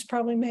call was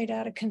probably made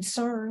out of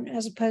concern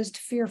as opposed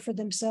to fear for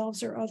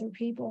themselves or other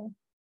people.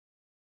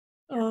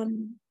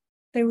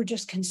 They were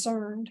just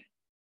concerned.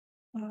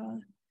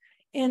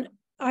 And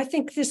I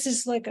think this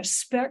is like a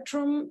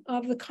spectrum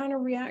of the kind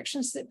of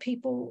reactions that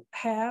people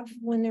have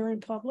when they're in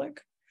public.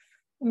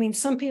 I mean,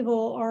 some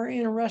people are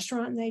in a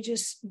restaurant and they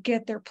just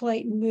get their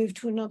plate and move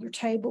to another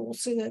table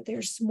so that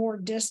there's more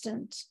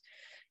distance.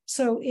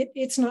 So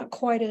it's not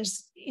quite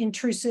as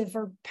intrusive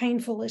or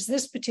painful as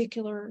this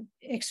particular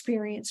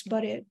experience,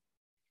 but it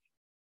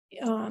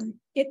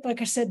like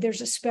I said,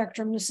 there's a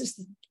spectrum. This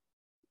is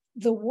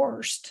the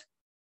worst.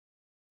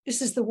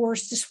 This is the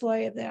worst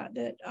display of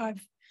that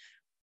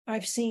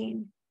I've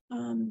seen.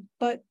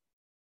 But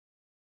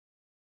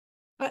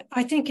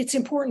I think it's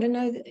important to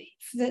know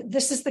that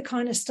this is the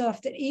kind of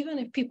stuff that even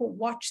if people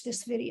watch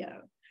this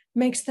video,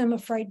 makes them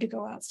afraid to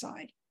go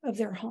outside of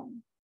their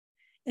home.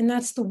 And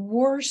that's the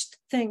worst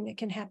thing that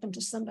can happen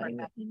to somebody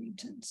with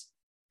Huntington's.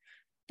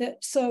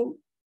 So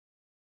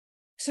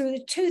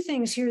the 2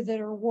 things here that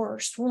are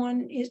worst,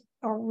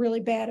 are really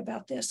bad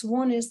about this.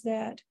 One is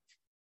that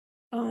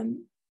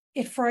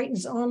it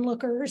frightens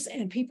onlookers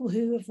and people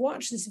who have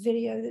watched this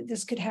video that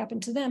this could happen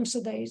to them, so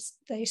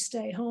they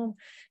stay home.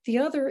 The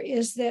other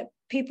is that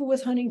people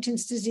with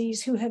Huntington's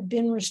disease who have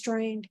been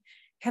restrained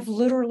have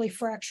literally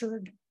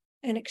fractured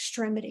an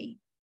extremity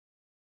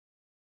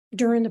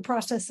during the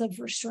process of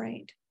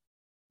restraint.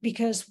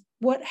 Because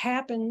what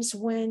happens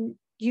when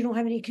you don't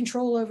have any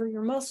control over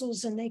your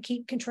muscles and they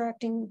keep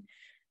contracting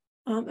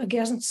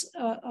against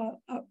a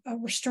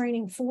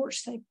restraining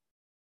force, they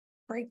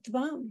break the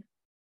bone.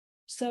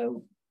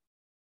 So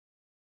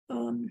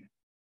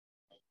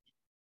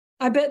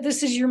I bet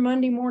this is your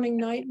Monday morning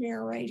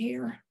nightmare right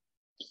here.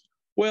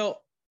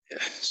 Well,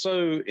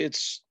 so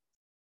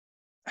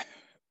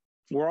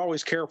we're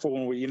always careful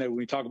when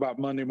we talk about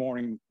Monday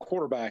morning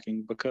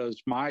quarterbacking,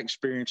 because my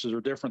experiences are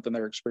different than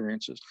their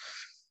experiences.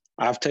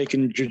 I've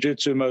taken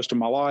jiu-jitsu most of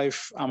my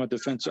life.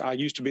 I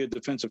used to be a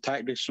defensive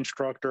tactics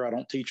instructor. I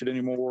don't teach it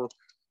anymore.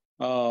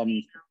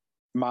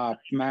 My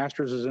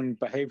master's is in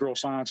behavioral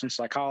science and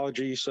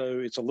psychology, so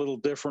it's a little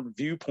different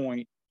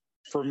viewpoint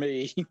for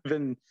me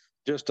than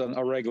just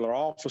a regular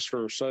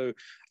officer. So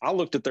I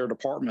looked at their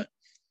department.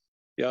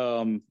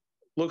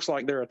 Looks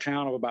like they're a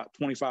town of about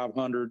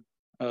 2,500.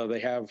 They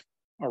have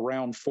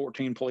around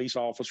 14 police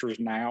officers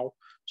now,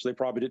 so they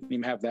probably didn't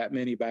even have that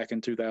many back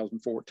in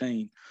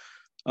 2014.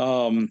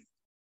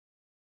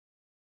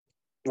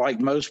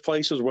 Like most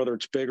places, whether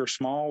it's big or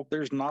small,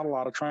 there's not a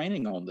lot of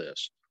training on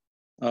this.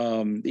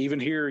 Even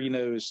here,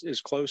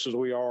 as close as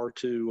we are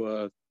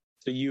to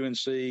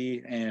UNC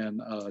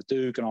and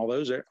Duke and all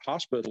those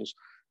hospitals,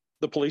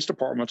 the police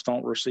departments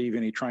don't receive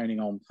any training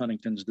on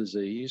Huntington's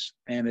disease,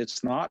 and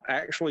it's not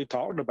actually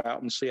talked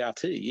about in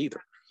CIT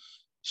either.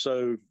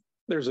 So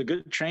there's a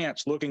good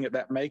chance, looking at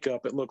that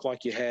makeup, it looked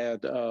like you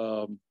had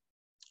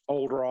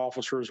older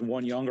officers and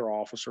one younger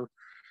officer.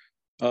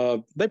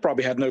 They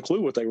probably had no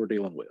clue what they were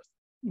dealing with.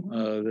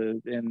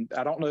 Mm-hmm. And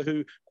I don't know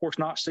who, of course,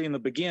 not seeing the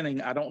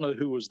beginning, I don't know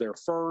who was there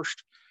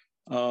first.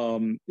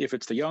 If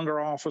it's the younger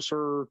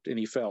officer and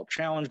he felt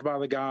challenged by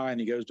the guy and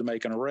he goes to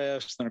make an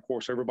arrest, then of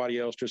course everybody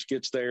else just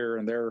gets there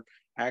and they're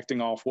acting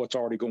off what's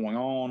already going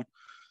on.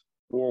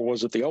 Or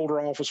was it the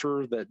older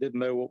officer that didn't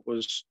know what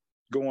was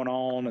going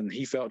on and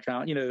he felt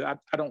challenged?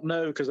 I don't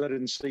know, because I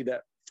didn't see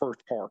that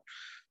first part.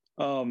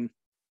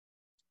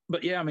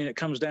 But yeah, I mean, it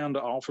comes down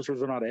to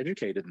officers are not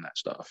educated in that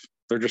stuff.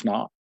 They're just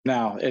not.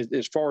 Now,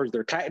 as far as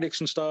their tactics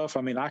and stuff,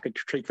 I mean, I could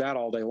critique that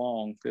all day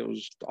long. It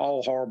was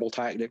all horrible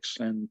tactics.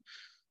 And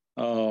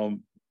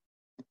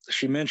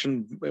she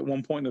mentioned at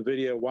one point in the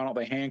video, why don't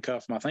they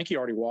handcuff him? I think he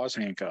already was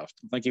handcuffed.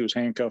 I think he was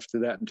handcuffed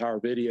through that entire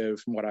video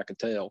from what I could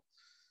tell.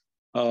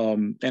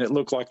 And it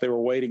looked like they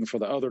were waiting for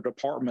the other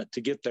department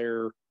to get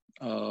there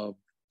to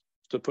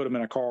put them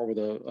in a car with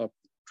a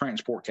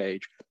transport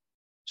cage.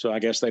 So I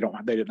guess they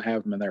didn't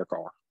have them in their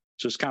car.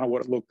 It's just kind of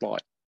what it looked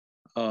like.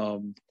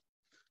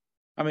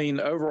 I mean,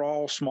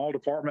 overall, small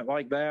department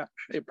like that,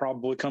 it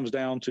probably comes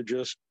down to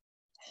just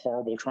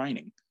horrible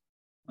training.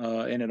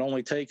 And it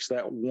only takes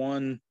that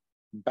one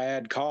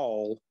bad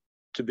call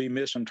to be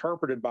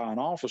misinterpreted by an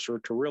officer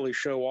to really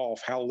show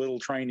off how little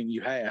training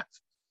you have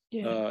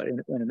in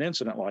an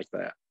incident like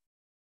that.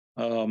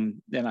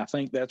 And I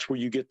think that's where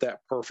you get that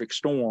perfect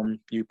storm.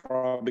 You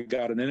probably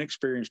got an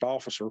inexperienced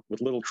officer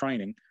with little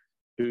training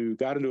who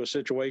got into a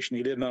situation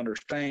he didn't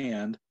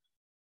understand,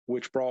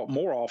 which brought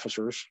more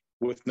officers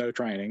with no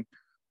training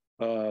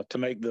to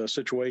make the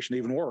situation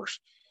even worse.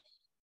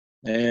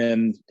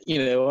 And,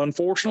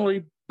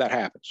 unfortunately, that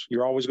happens.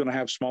 You're always going to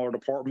have smaller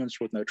departments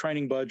with no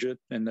training budget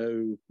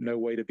and no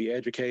way to be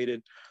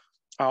educated.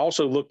 I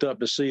also looked up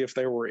to see if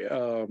there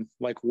were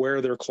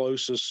where their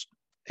closest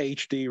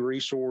HD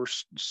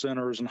resource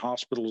centers and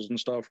hospitals and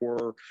stuff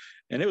were.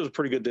 And it was a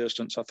pretty good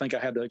distance. I think I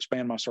had to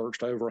expand my search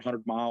to over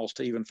 100 miles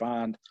to even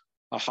find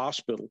a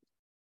hospital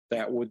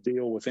that would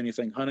deal with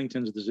anything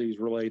Huntington's disease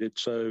related.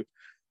 So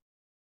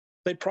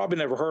they'd probably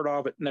never heard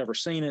of it, never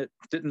seen it,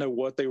 didn't know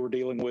what they were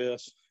dealing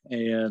with.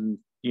 And,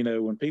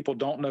 when people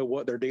don't know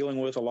what they're dealing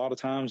with, a lot of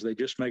times they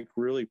just make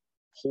really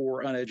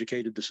poor,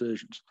 uneducated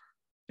decisions.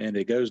 And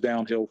it goes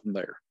downhill from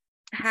there.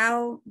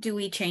 How do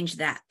we change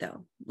that,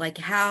 though? Like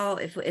how,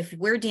 if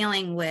we're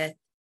dealing with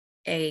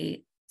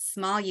a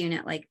small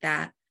unit like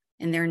that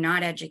and they're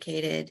not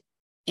educated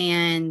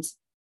and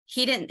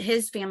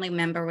his family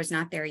member was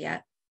not there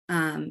yet.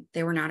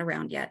 They were not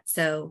around yet.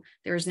 So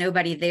there was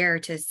nobody there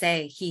to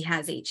say he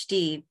has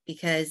HD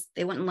because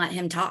they wouldn't let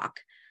him talk.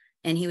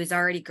 And he was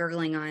already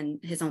gurgling on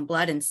his own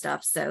blood and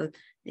stuff. So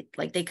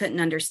they couldn't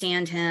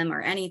understand him or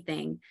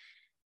anything.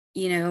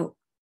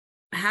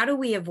 How do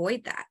we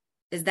avoid that?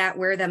 Is that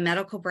where the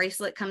medical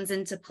bracelet comes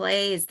into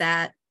play? Is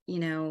that,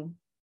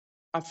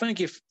 I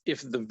think if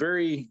the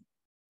very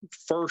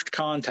first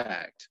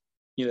contact,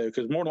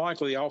 because more than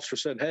likely the officer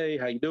said, "Hey,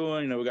 how you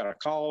doing? We got a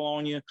call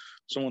on you.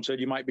 Someone said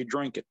you might be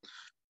drinking,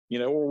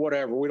 or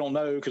whatever." We don't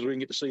know because we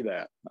didn't get to see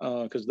that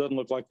because it doesn't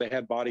look like they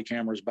had body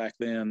cameras back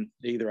then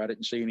either. I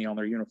didn't see any on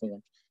their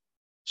uniform.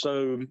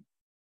 So,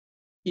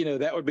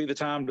 that would be the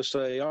time to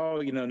say,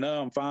 "Oh,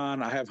 no, I'm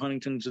fine. I have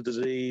Huntington's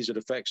disease. It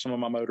affects some of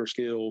my motor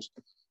skills."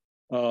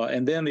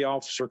 And then the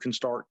officer can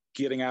start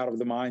getting out of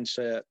the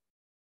mindset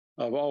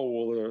of, "Oh,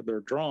 well,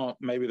 they're drunk.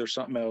 Maybe there's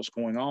something else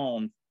going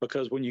on."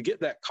 Because when you get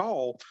that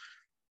call,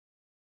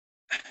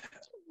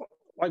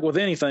 like with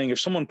anything, if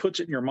someone puts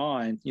it in your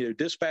mind,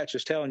 dispatch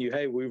is telling you,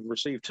 "Hey, we've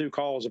received 2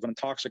 calls of an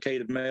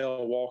intoxicated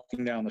male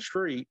walking down the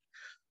street."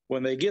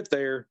 When they get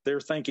there,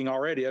 they're thinking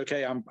already,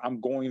 "Okay,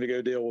 I'm going to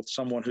go deal with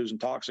someone who's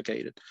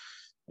intoxicated."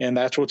 And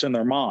that's what's in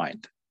their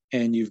mind.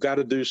 And you've got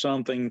to do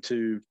something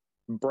to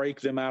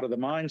break them out of the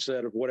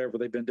mindset of whatever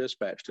they've been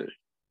dispatched to.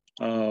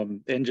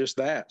 And just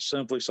that,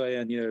 simply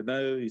saying,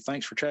 "No,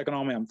 thanks for checking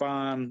on me. I'm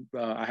fine.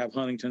 I have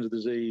Huntington's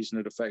disease and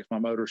it affects my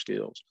motor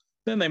skills."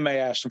 Then they may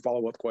ask some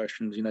follow-up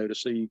questions, to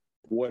see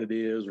what it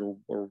is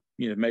or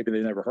maybe they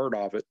never heard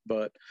of it.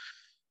 But,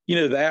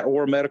 that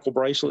or a medical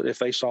bracelet. If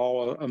they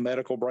saw a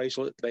medical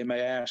bracelet, they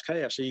may ask,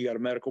 "Hey, I see you got a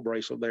medical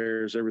bracelet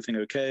there. Is everything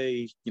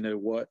okay?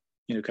 What,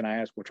 can I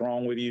ask what's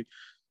wrong with you?"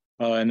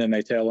 And then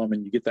they tell them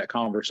and you get that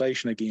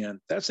conversation again.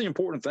 That's the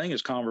important thing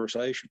is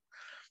conversation.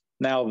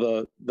 Now,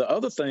 the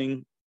other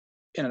thing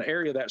in an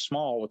area that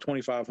small with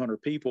 2,500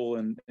 people,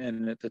 and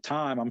at the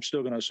time, I'm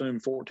still going to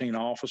assume 14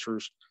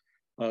 officers,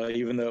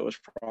 even though it was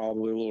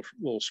probably a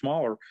little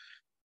smaller,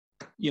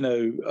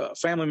 a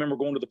family member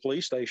going to the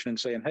police station and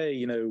saying,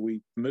 "Hey,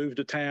 we moved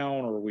to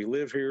town or we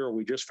live here or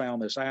we just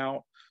found this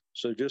out.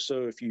 So just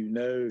so if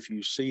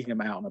you see him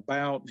out and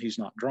about, he's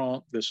not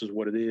drunk, this is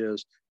what it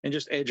is," and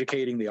just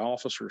educating the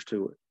officers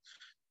to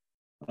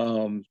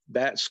it.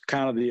 That's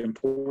kind of the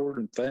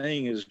important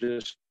thing is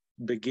just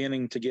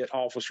beginning to get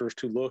officers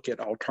to look at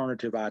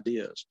alternative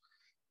ideas.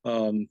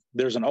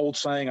 There's an old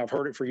saying, I've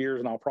heard it for years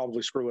and I'll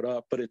probably screw it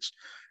up, but it's,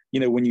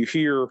 when you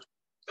hear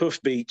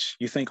hoofbeats,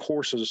 you think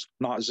horses,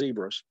 not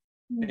zebras.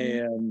 Mm-hmm.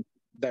 And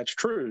that's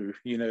true.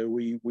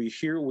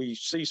 We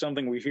see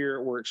something, we hear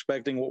it, we're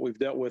expecting what we've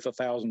dealt with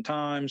 1,000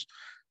 times.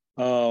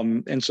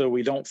 And so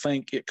we don't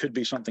think it could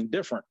be something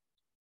different,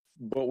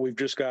 but we've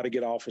just got to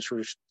get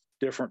officers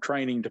different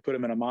training to put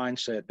them in a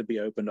mindset to be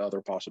open to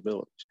other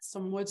possibilities.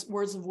 Some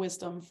words of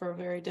wisdom for a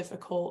very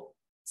difficult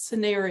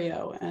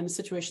scenario and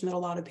situation that a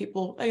lot of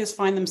people, I guess,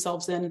 find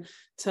themselves in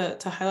to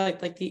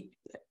highlight like the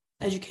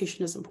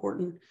education is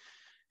important.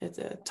 It's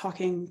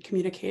talking,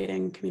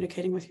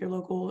 communicating with your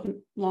local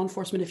law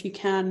enforcement if you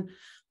can,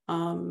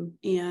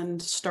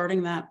 and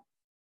starting that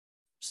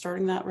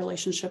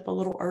relationship a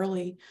little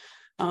early.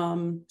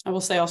 I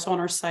will say also on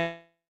our site,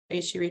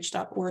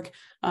 hdreach.org,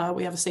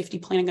 we have a safety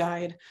planning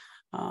guide,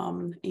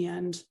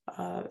 and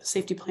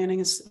safety planning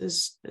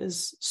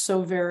is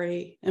so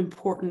very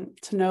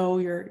important to know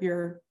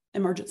your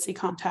emergency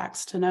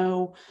contacts, to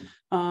know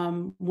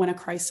when a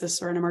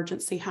crisis or an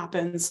emergency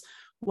happens,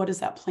 what does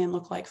that plan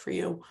look like for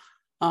you?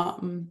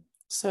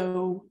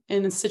 So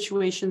in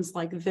situations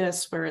like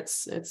this, where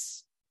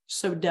it's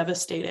so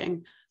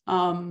devastating,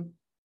 Dr.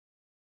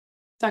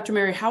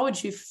 Mary, how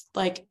would you,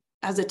 like,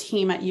 as a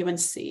team at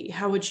UNC,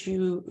 how would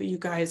you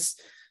guys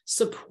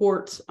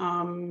support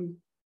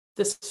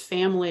this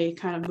family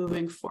kind of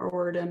moving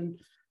forward? And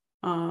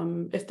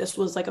if this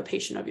was like a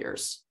patient of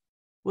yours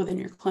within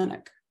your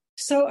clinic?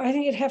 So I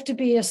think it'd have to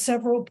be a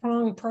several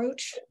prong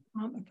approach.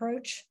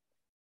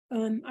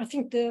 I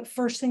think the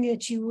first thing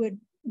that you would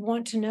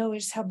want to know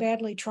is how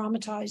badly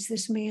traumatized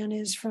this man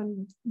is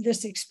from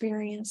this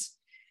experience,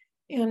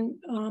 and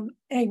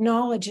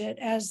acknowledge it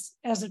as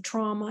a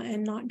trauma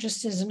and not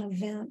just as an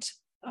event.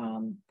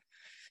 And,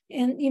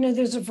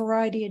 there's a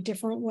variety of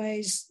different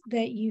ways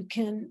that you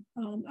can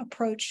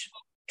approach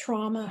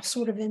trauma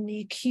sort of in the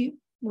acute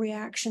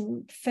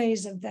reaction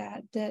phase of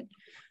that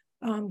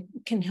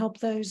can help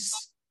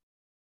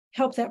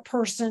that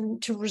person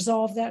to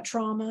resolve that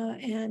trauma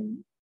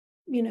and,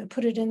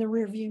 put it in the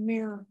rearview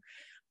mirror.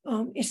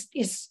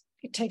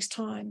 It takes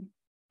time.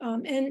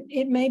 And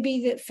it may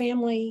be that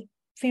family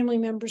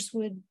members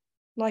would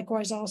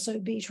likewise also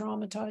be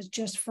traumatized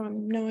just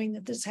from knowing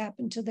that this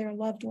happened to their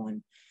loved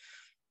one.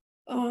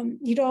 I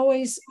would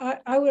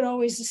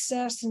always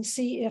assess and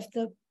see if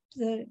the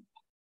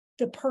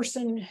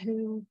person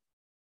who,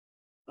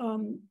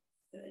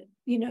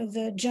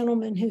 the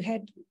gentleman who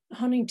had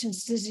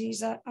Huntington's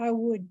disease, I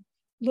would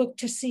look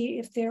to see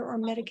if there are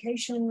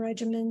medication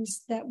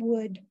regimens that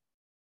would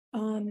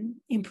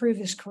improve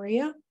his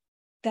chorea,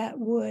 that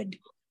would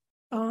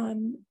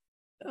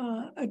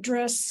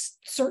address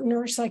certain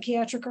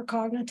neuropsychiatric or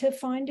cognitive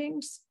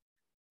findings,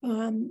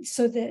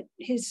 so that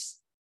his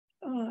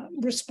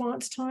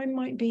response time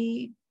might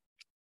be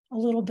a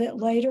little bit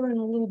later and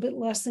a little bit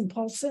less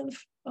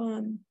impulsive.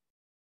 And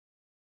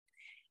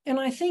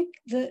I think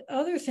the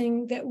other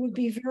thing that would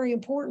be very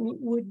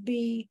important would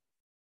be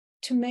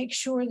to make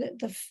sure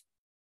that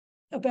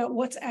about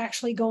what's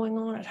actually going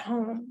on at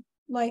home.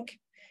 Like,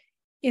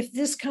 if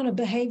this kind of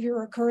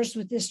behavior occurs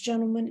with this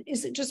gentleman,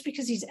 is it just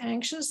because he's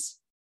anxious,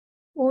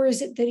 or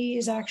is it that he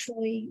is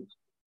actually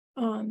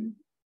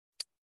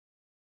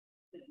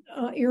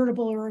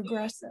irritable or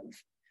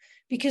aggressive?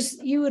 Because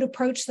you would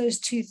approach those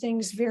two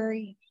things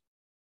very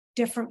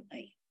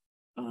differently.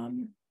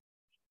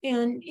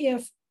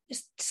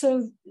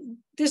 So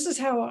this is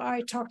how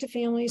I talk to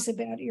families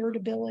about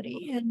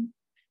irritability. And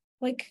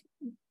like,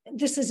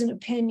 this is an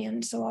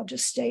opinion, so I'll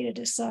just state it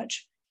as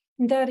such.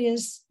 And that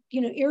is,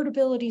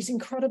 irritability is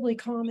incredibly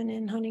common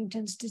in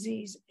Huntington's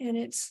disease. And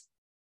it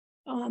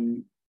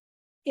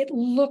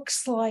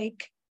looks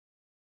like,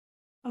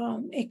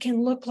 it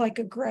can look like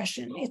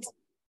aggression.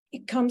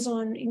 It comes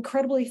on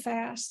incredibly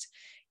fast.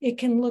 It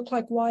can look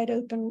like wide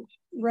open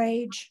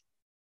rage.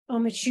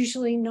 It's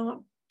usually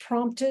not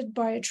prompted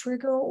by a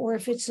trigger, or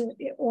if it's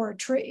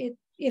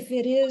if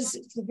it is,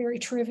 it's a very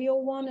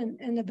trivial one,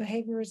 and the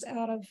behavior is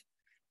out of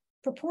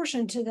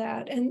proportion to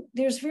that. And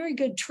there's very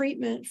good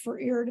treatment for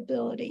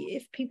irritability.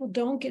 If people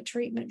don't get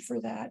treatment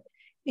for that,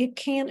 it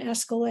can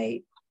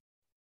escalate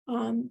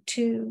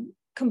to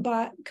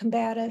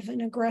combative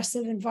and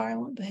aggressive and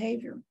violent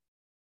behavior.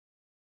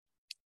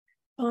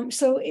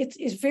 So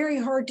it's very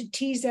hard to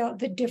tease out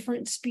the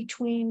difference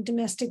between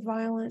domestic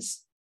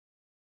violence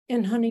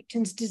and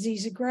Huntington's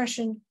disease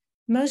aggression,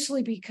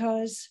 mostly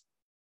because,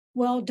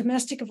 well,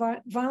 domestic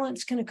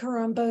violence can occur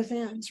on both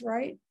ends,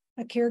 right?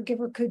 A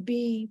caregiver could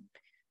be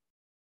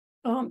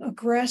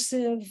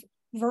aggressive,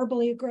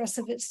 verbally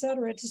aggressive, et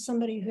cetera, to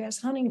somebody who has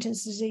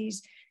Huntington's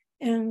disease,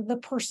 and the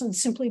person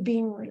simply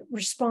being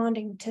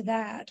responding to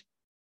that,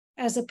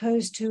 as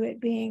opposed to it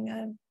being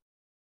a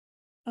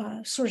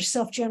sort of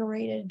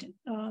self-generated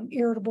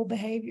irritable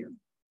behavior.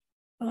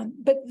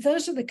 But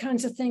those are the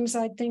kinds of things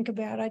I'd think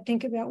about. I'd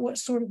think about what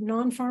sort of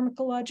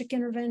non-pharmacologic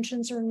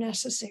interventions are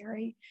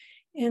necessary,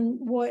 and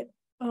what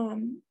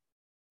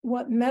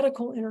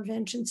medical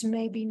interventions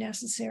may be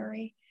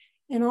necessary,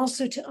 and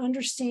also to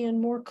understand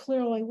more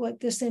clearly what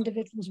this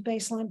individual's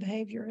baseline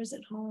behavior is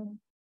at home,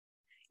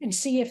 and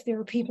see if there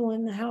are people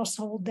in the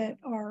household that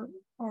are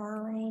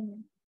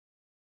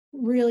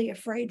really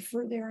afraid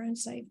for their own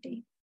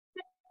safety.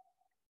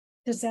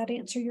 Does that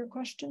answer your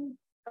question?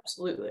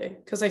 Absolutely,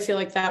 because I feel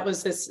like that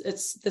was this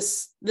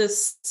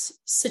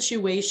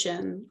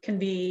situation can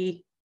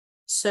be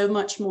so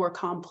much more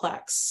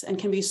complex and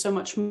can be so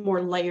much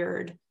more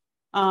layered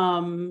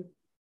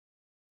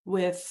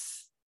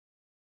with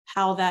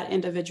how that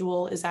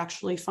individual is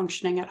actually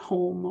functioning at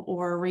home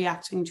or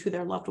reacting to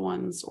their loved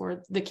ones,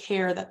 or the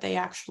care that they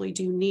actually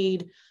do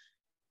need,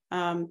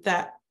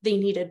 that they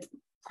needed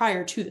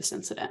prior to this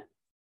incident.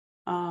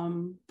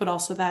 But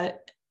also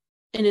that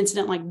an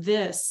incident like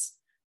this,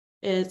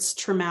 it's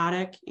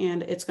traumatic,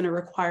 and it's going to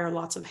require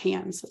lots of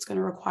hands. It's going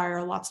to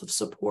require lots of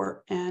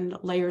support and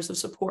layers of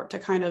support to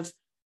kind of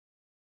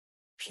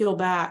peel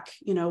back,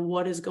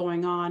 what is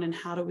going on and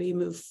how do we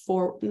move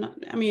forward?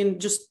 I mean,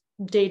 just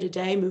day to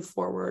day move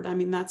forward. I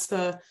mean,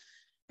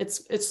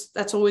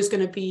 that's always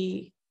going to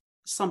be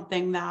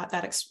something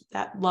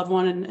that loved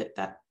one and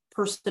that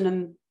person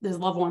and his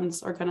loved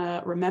ones are going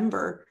to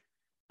remember.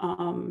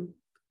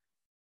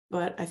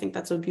 But I think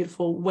that's a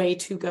beautiful way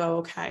to go.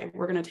 Okay,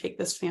 we're going to take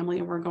this family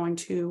and we're going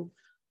to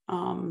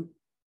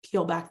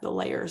peel back the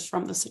layers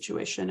from the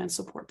situation and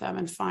support them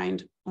and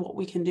find what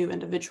we can do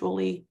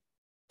individually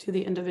to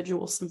the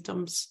individual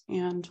symptoms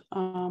and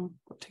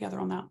work together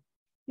on that.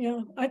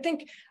 Yeah, I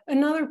think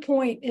another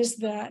point is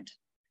that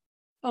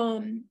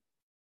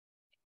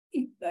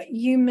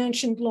you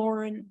mentioned,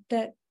 Lauren,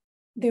 that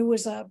there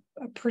was a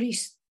pretty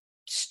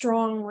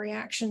strong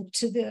reaction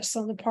to this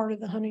on the part of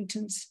the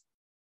Huntington's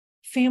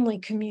family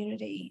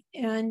community.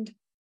 And,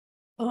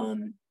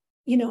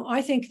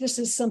 I think this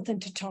is something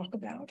to talk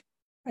about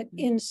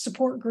in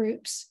support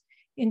groups,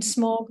 in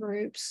small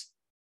groups,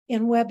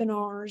 in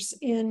webinars,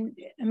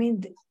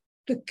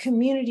 the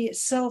community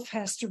itself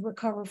has to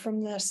recover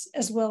from this,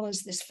 as well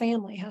as this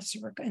family has to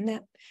recover. And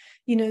that,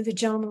 the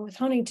gentleman with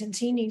Huntington's,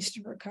 he needs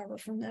to recover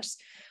from this.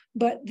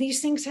 But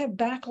these things have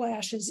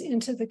backlashes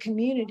into the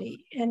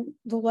community. And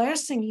the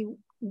last thing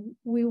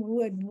we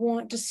would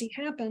want to see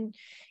happen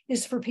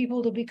is for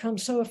people to become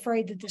so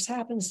afraid that this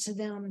happens to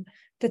them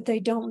that they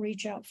don't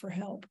reach out for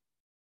help.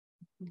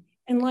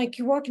 And like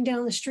you're walking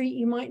down the street,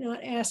 you might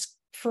not ask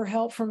for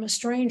help from a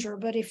stranger,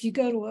 but if you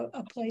go to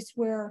a place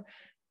where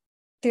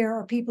there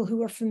are people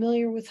who are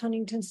familiar with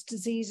Huntington's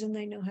disease and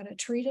they know how to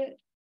treat it,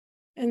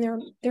 and there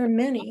are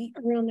many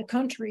around the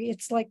country,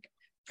 it's like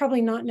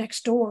probably not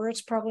next door,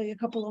 it's probably a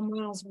couple of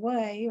miles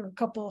away or a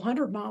couple of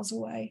 100 miles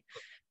away,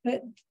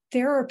 but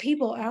there are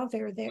people out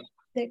there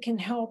that can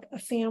help a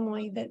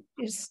family that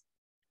is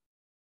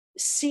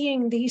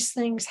seeing these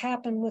things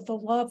happen with a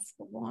loved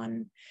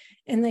one,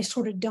 and they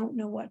sort of don't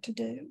know what to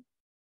do.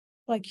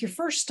 Like your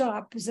first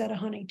stop is at a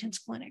Huntington's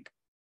clinic.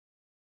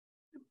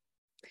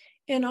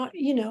 And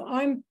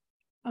I'm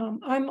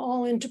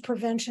all into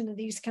prevention of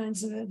these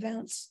kinds of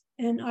events,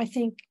 and I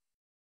think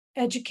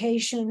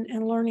education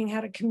and learning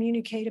how to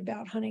communicate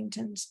about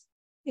Huntington's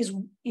is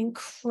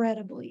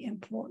incredibly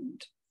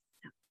important.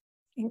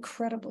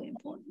 Incredibly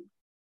important.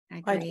 I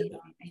agree.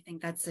 I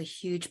think that's a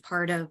huge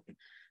part of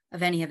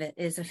any of it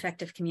is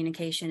effective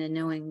communication and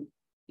knowing,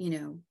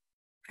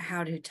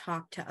 how to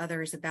talk to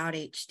others about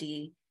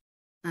HD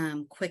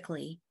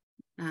quickly.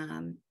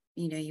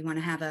 You want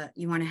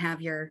to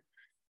have your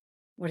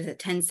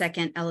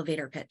 10-second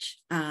elevator pitch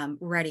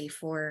ready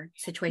for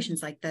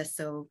situations like this,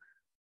 so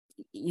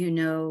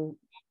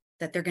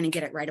that they're going to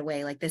get it right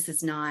away. Like, this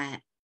is not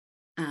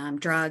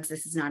drugs,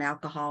 this is not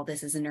alcohol,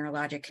 this is a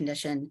neurologic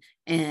condition,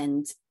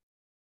 and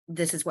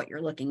this is what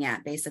you're looking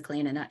at, basically,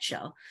 in a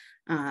nutshell.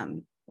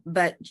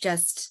 But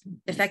just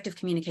effective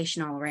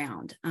communication all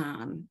around,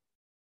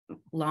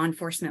 law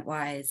enforcement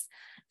wise,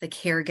 the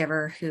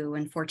caregiver who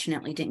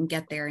unfortunately didn't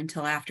get there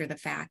until after the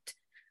fact.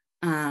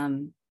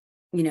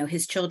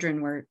 His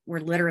children were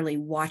literally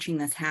watching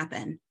this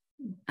happen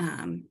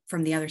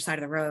from the other side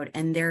of the road,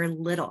 and they're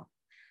little.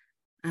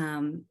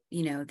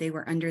 They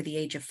were under the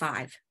age of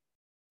 5.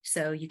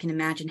 So you can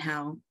imagine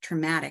how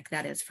traumatic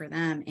that is for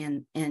them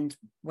and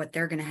what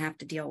they're going to have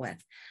to deal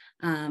with.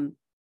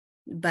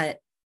 But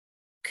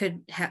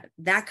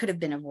that could have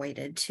been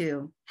avoided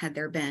too, had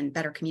there been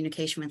better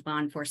communication with law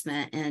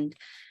enforcement. And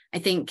I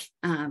think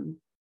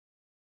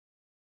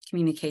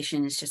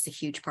communication is just a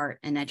huge part,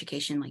 and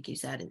education, like you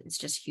said, is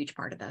just a huge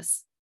part of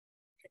this.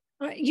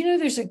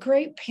 There's a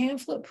great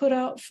pamphlet put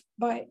out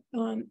by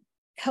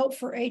Help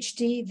for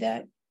HD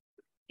that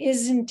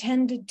is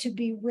intended to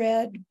be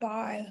read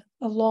by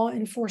a law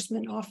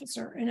enforcement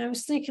officer. And I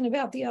was thinking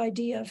about the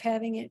idea of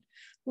having it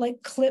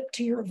like clipped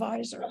to your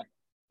visor,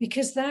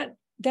 because that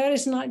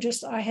is not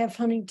just, I have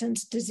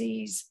Huntington's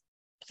disease,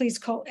 please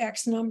call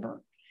X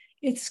number.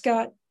 It's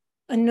got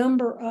a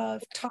number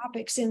of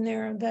topics in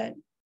there that,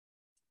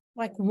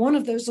 like, one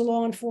of those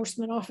law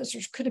enforcement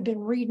officers could have been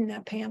reading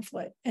that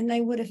pamphlet and they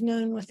would have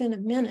known within a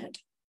minute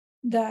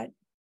that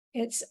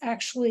it's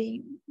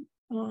actually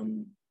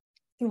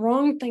the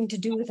wrong thing to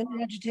do with an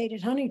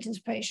agitated Huntington's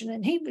patient.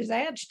 And he was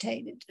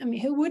agitated. I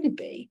mean, who wouldn't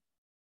be?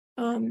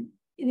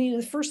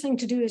 The first thing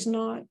to do is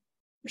not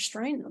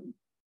restrain them.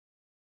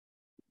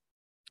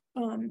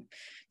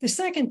 The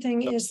second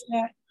thing is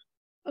that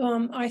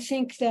I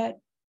think that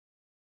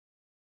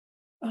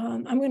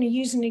I'm going to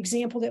use an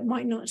example that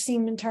might not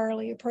seem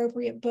entirely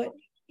appropriate, but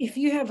if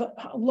you have a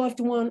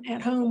loved one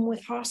at home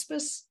with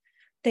hospice,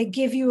 they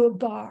give you a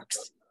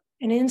box,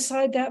 and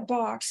inside that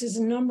box is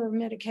a number of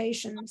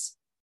medications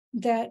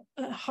that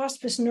a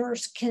hospice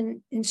nurse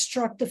can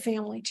instruct the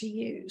family to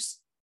use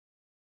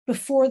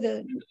before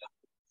the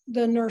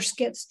nurse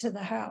gets to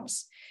the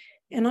house.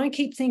 And I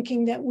keep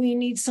thinking that we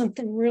need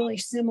something really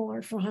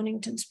similar for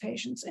Huntington's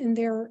patients. And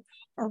there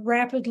are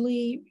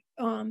rapidly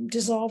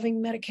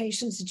dissolving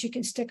medications that you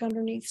can stick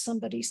underneath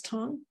somebody's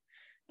tongue.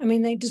 I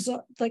mean, they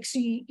dissolve, like, so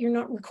you're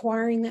not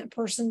requiring that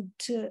person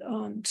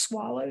to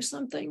swallow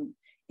something.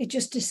 It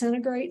just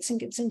disintegrates and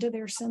gets into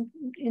their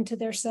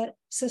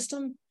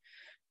system.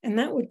 And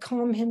that would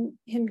calm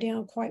him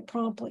down quite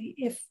promptly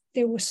if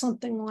there was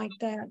something like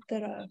that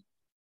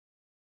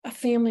a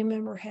family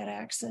member had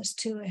access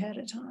to ahead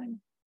of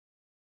time.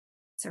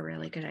 It's a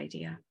really good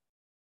idea.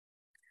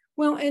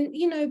 Well, and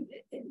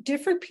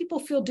different people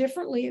feel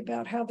differently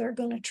about how they're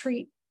going to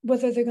treat,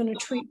 whether they're going to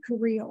treat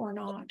chorea or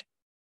not.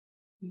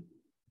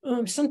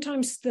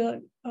 Sometimes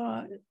the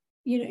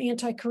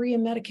anti-chorea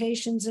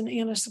medications and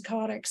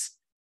antipsychotics,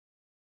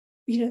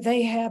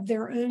 they have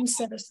their own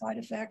set of side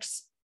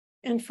effects,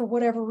 and for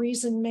whatever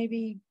reason,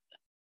 maybe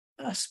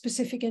a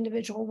specific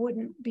individual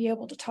wouldn't be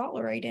able to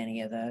tolerate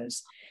any of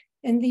those.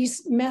 And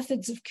these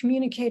methods of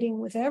communicating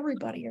with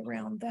everybody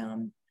around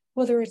them,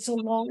 whether it's a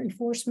law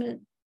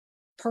enforcement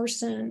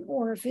person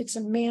or if it's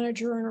a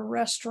manager in a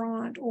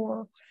restaurant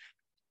or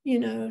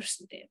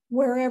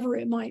wherever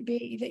it might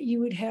be, that you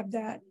would have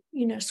that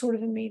sort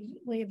of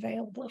immediately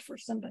available for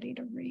somebody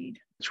to read.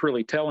 It's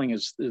really telling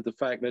is the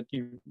fact that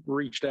you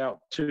reached out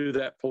to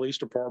that police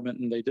department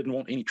and they didn't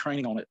want any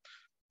training on it.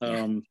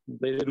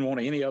 They didn't want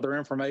any other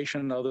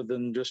information other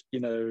than just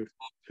who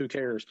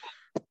cares.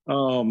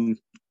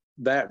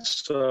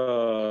 That's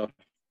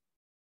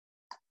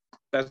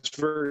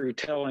very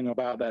telling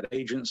about that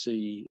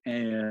agency.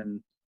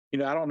 And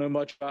I don't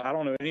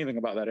know anything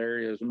about that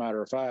area, as a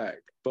matter of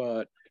fact,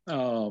 but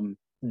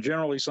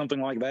generally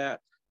something like that,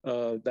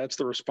 that's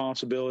the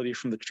responsibility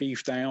from the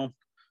chief down,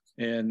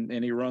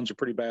 and he runs a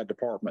pretty bad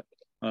department.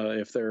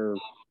 If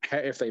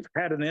they've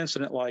had an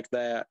incident like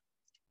that,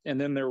 and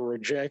then they're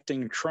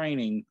rejecting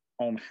training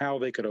on how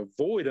they could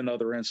avoid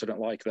another incident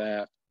like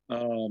that,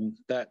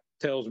 that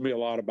tells me a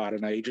lot about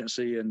an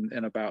agency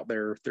and about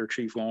their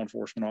chief law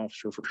enforcement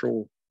officer, for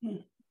sure.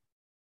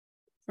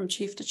 From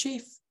chief to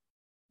chief.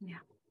 Yeah.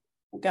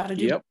 We got to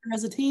do better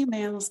as a team,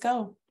 man. Let's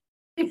go.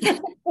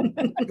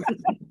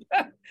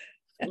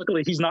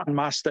 Luckily, he's not in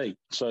my state,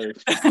 so.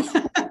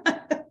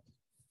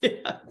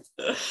 Yeah.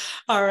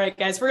 All right,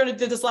 guys, we're going to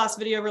do this last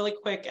video really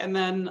quick, and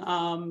then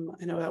I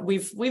know that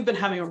we've been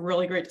having a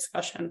really great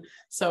discussion,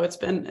 so it's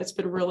been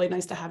really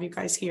nice to have you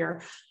guys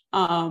here.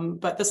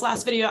 But this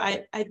last video,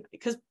 I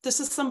because this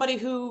is somebody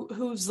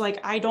who's like,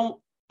 I don't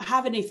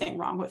have anything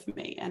wrong with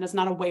me, and is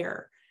not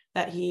aware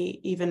that he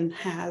even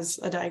has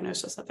a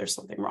diagnosis that there's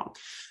something wrong.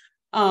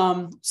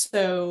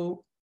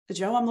 So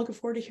Joe, I'm looking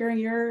forward to hearing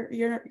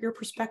your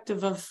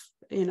perspective of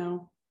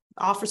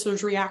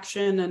officer's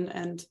reaction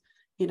and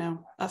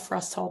for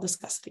us to all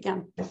discuss it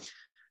again.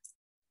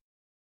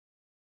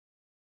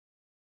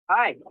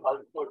 Hi.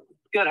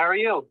 Good. How are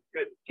you?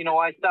 Good. Do you know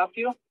why I stopped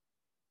you?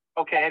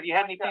 Okay. Have you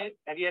had anything?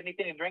 Have you had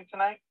anything to drink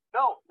tonight?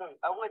 No.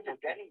 I went to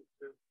Denny's.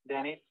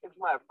 Denny's. It's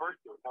my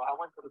birthday. No, I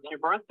went to. It's your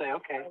birthday.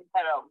 Okay. I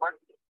had a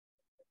birthday.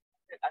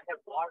 I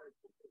had water.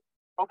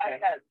 Okay.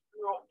 I had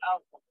 0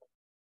 alcohol.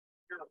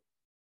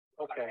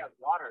 Okay. I had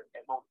water.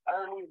 I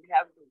don't even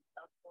have any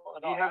alcohol.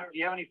 Do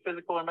you have any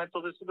physical or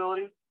mental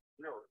disabilities?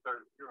 Zero,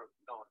 sir.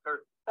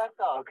 That's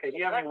all. Okay. Do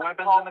you have any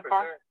weapons in the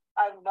car?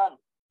 I have none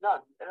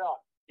at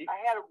all. I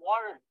had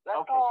water.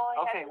 That's all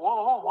I had. Okay.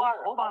 Whoa.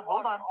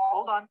 Hold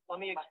on. Let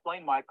me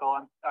explain,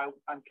 Michael.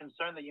 I'm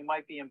concerned that you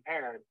might be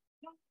impaired.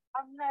 No,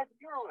 I'm not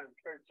zero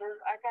impaired,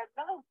 sir. I got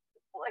none.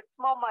 Like,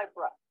 smell my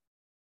breath.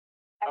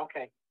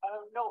 Okay.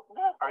 No.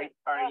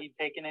 Are you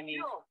taking any?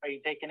 No. Are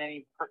you taking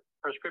any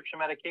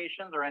prescription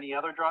medications or any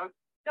other drugs?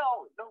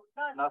 No,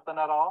 none. Nothing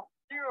at all.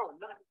 Zero,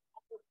 none.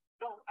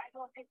 No, I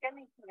don't take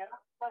anything.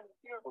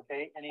 Zero.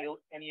 Okay. Any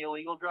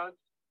illegal drugs?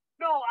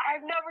 No,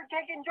 I've never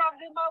taken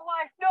drugs in my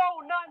life.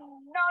 No,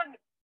 none.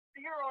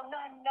 Zero,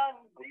 none.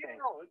 Okay.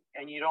 Zero.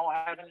 And you don't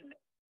have any.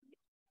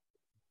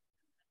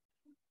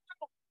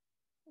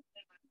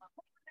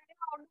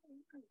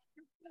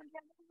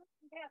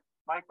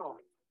 Michael.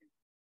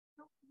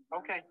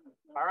 Okay.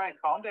 All right.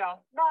 Calm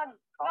down. None.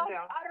 Calm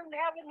down. I don't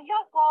have any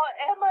alcohol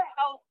at my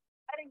house.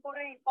 I didn't go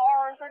to any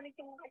bars or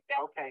anything like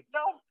that. Okay.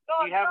 No.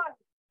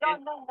 None.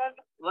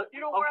 Look,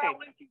 You know where I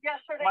went to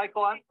yesterday?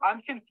 Michael,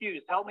 I'm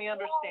confused. Help me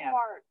understand.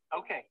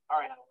 Okay. All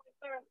right.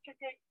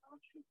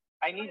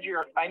 I need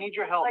your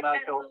help,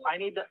 Michael. I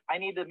need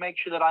to make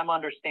sure that I'm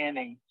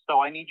understanding. So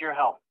I need your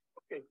help.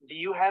 Okay. Do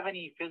you have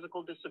any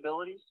physical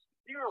disabilities?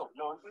 Zero.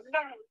 No.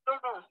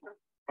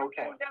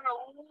 Okay. I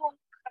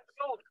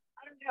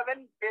don't have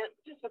any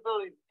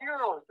disabilities.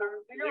 Zero,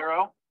 sir.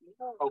 Zero?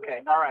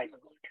 Okay. All right.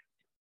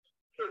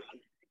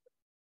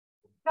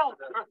 No,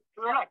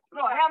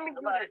 have me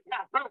do this.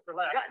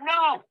 Relax.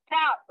 No,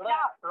 stop.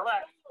 Relax. No,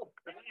 Relax.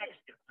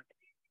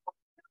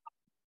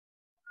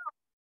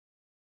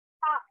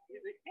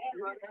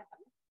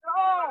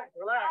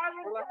 I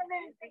haven't done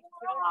anything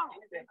wrong.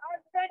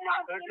 I've said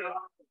nothing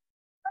wrong.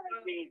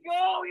 Let me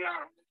go.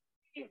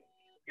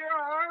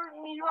 You're hurting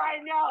me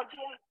right now,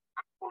 Jim.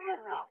 Let me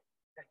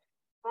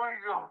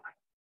go.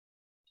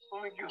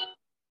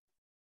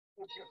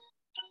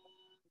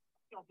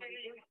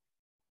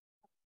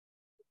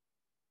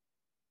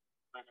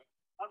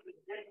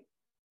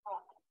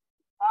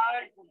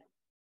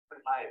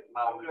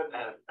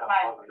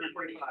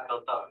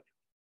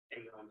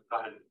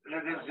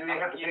 Do they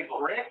have to take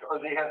brick or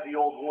they have the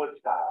old wood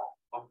style?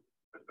 I'm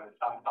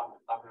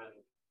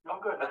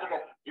good. That's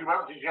okay. Do you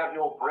remember? Did you have the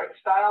old brick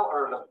style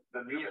or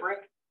the new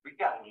brick? We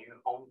got new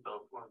home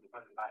built one.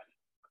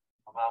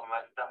 My mom and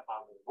my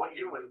stepfather. What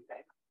year was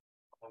that?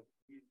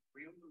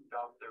 We moved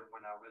out there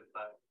when I was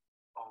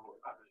I was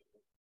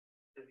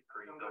fifth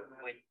grade,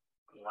 so like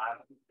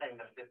last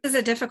end of fifth. This is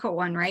a difficult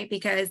one, right?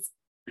 Because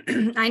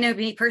I know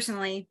me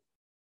personally,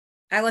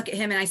 I look at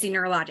him and I see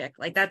neurologic.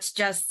 Like that's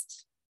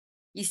just,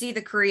 you see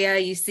the chorea,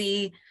 you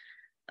see,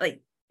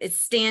 like it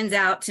stands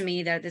out to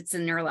me that it's a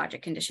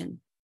neurologic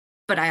condition.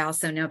 But I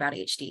also know about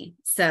HD.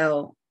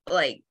 So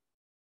like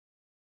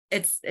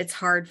it's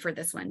hard for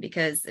this one,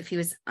 because if he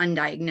was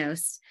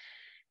undiagnosed,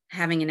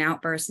 having an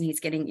outburst and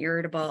he's getting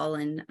irritable,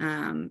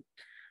 and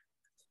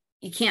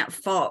you can't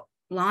fault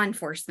law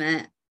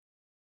enforcement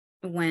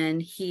when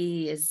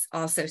he is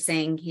also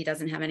saying he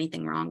doesn't have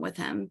anything wrong with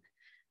him.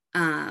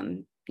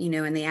 And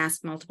they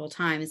asked multiple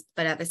times,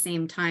 but at the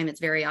same time,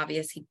 it's very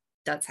obvious he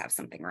does have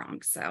something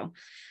wrong. So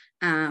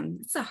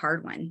it's a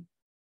hard one.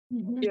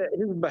 Yeah,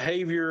 his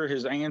behavior,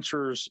 his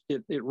answers,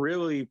 it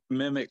really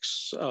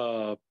mimics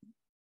one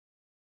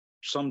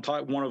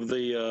of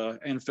the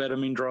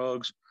amphetamine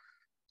drugs.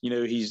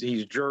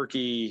 He's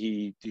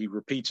jerky. He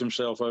repeats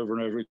himself over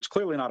and over. It's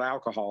clearly not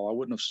alcohol. I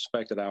wouldn't have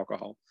suspected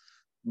alcohol,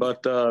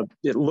 but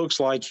it looks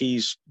like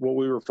he's what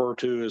we refer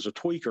to as a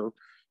tweaker,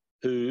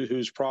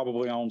 who's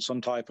probably on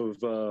some type of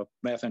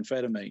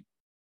methamphetamine.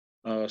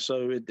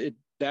 So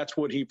that's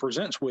what he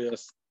presents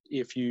with.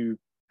 If you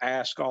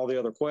ask all the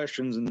other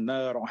questions, and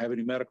no, I don't have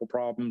any medical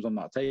problems, I'm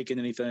not taking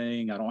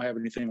anything, I don't have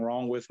anything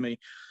wrong with me,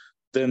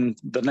 then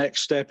the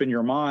next step in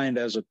your mind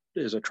as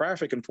a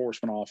traffic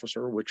enforcement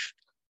officer, which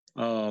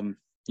I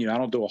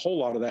don't do a whole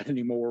lot of that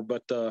anymore,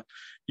 but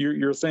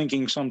you're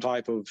thinking some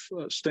type of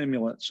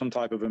stimulant, some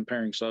type of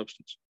impairing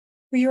substance.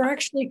 Well, you're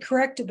actually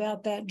correct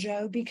about that,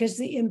 Joe, because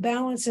the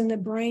imbalance in the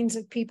brains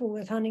of people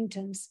with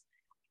Huntington's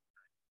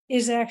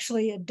is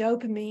actually a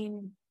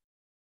dopamine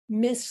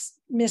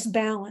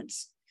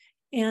misbalance.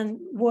 And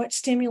what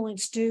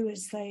stimulants do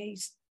is they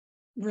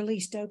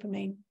release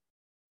dopamine.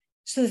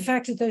 So the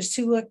fact that those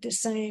two look the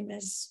same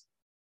is,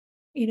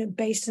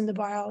 based in the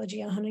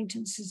biology of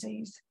Huntington's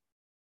disease.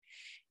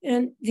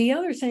 And the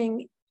other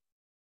thing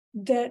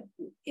that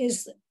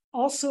is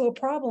also a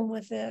problem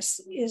with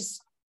this is,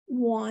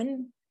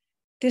 one,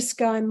 this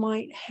guy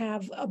might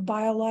have a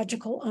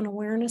biological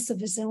unawareness of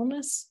his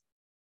illness.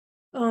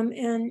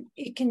 And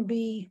it can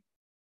be,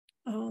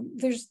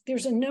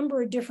 there's a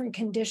number of different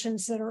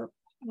conditions that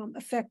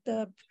affect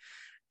the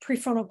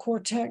prefrontal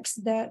cortex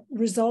that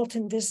result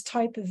in this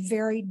type of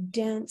very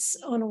dense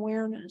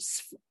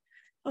unawareness.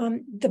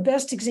 The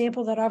best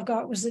example that I've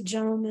got was a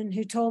gentleman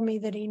who told me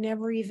that he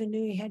never even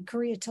knew he had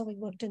chorea till he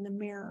looked in the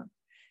mirror.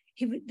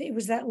 It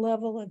was that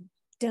level of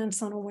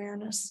dense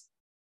unawareness.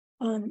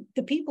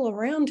 The people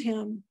around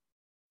him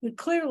would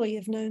clearly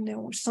have known there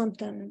was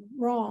something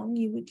wrong,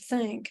 you would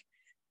think.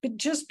 But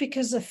just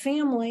because a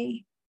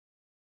family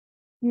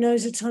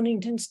knows it's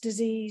Huntington's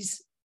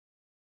disease,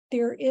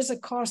 there is a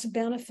cost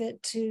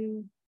benefit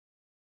to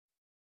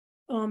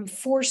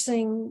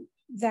forcing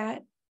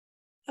that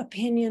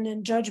opinion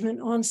and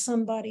judgment on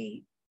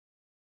somebody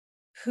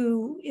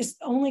who is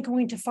only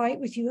going to fight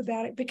with you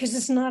about it because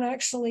it's not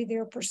actually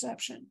their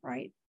perception,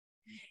 right?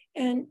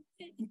 And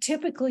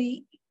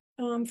typically,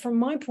 from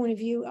my point of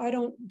view, I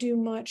don't do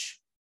much.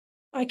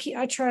 I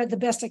try the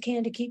best I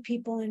can to keep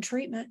people in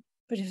treatment,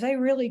 but if they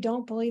really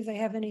don't believe they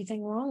have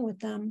anything wrong with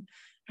them,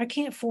 I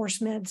can't force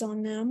meds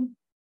on them.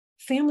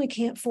 Family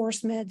can't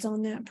force meds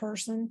on that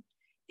person.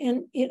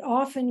 And it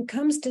often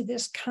comes to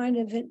this kind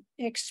of an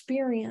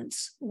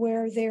experience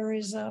where there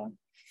is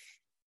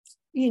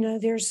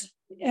there's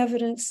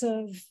evidence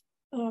of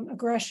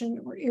aggression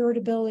or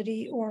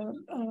irritability or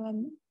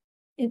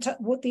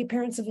what the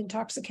appearance of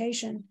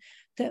intoxication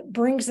that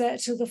brings that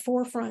to the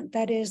forefront.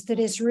 That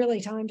it's really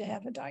time to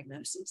have a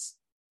diagnosis.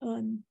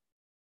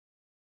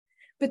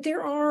 But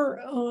there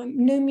are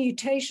new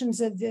mutations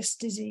of this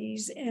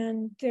disease,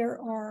 and there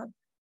are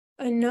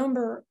a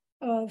number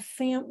of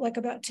like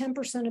about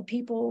 10% of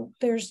people,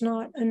 there's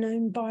not a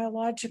known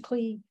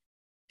biologically,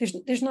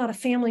 there's not a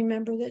family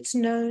member that's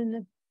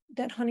known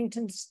that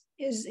Huntington's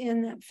is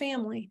in that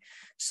family.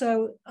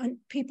 So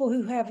people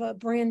who have a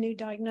brand new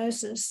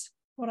diagnosis,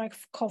 what I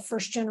call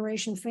first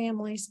generation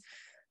families,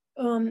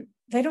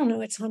 they don't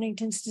know it's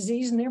Huntington's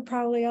disease, and they're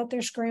probably out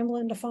there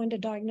scrambling to find a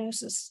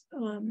diagnosis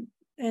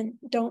and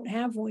don't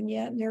have one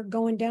yet. And they're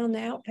going down the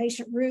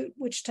outpatient route,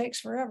 which takes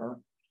forever.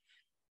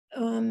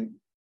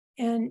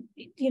 And,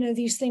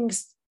 these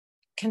things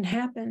can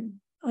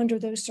happen under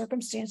those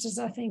circumstances.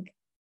 I think,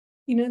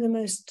 the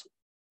most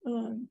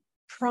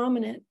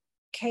prominent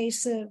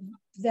case of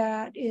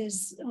that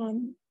is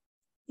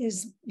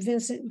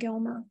Vincent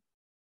Gilmer.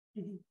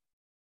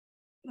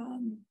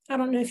 Mm-hmm. I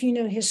don't know if you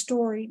know his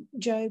story,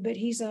 Joe, but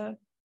he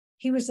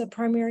was a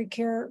primary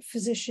care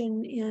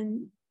physician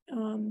in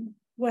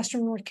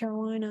Western North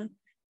Carolina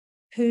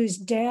whose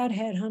dad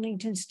had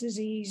Huntington's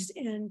disease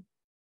and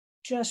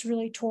just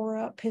really tore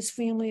up his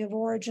family of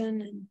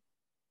origin, and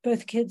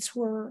both kids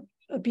were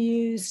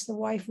abused. The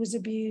wife was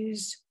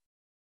abused.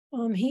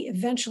 He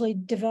eventually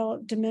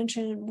developed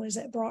dementia and was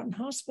at Broughton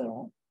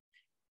Hospital.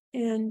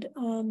 And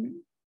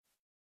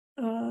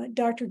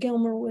Dr.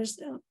 Gilmer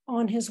was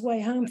on his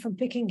way home from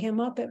picking him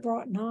up at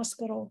Broughton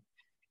Hospital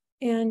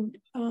and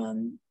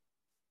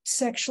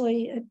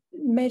sexually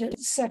made a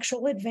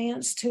sexual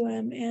advance to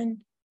him. And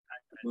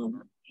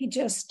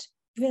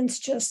Vince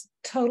just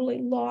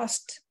totally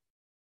lost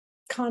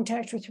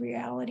contact with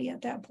reality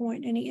at that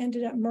point, and he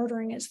ended up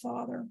murdering his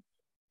father.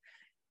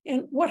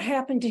 And what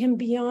happened to him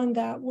beyond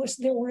that was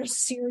there were a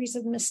series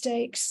of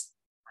mistakes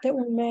that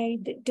were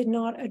made that did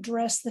not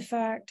address the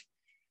fact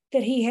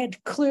that he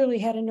had clearly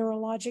had a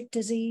neurologic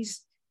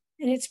disease.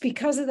 And it's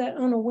because of that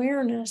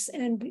unawareness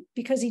and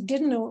because he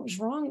didn't know what was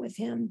wrong with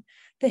him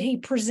that he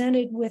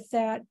presented with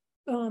that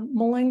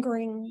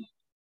malingering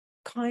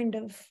kind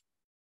of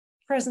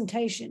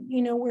presentation,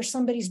 where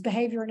somebody's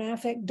behavior and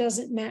affect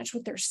doesn't match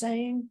what they're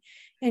saying.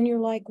 And you're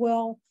like,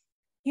 well,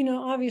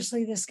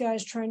 obviously this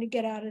guy's trying to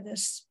get out of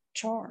this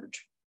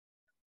charge.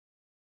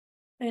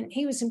 And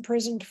he was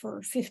imprisoned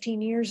for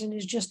 15 years and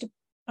is just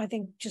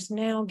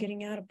now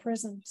getting out of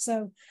prison.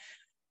 So,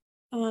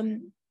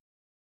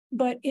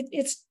 but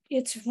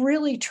it's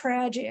really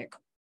tragic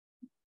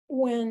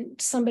when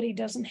somebody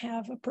doesn't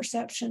have a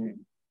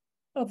perception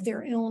of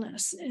their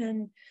illness.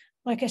 And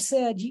like I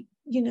said,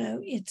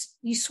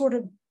 you sort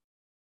of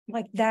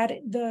like that,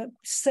 the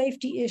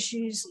safety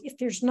issues, if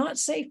there's not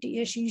safety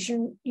issues,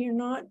 you're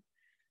not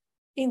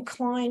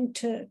inclined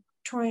to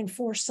try and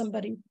force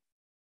somebody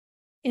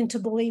into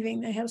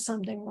believing they have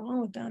something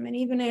wrong with them. And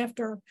even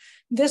after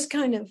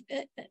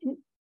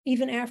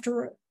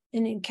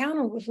an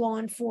encounter with law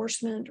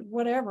enforcement or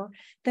whatever,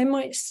 they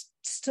might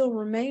still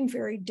remain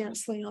very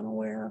densely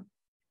unaware.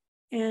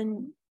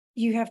 And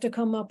you have to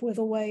come up with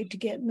a way to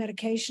get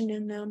medication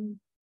in them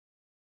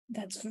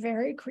that's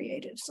very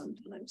creative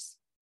sometimes.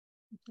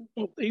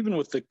 Well, even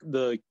with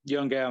the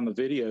young guy on the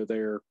video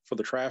there for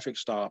the traffic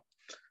stop,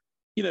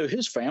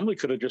 his family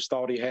could have just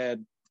thought he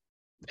had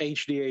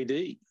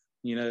HDAD.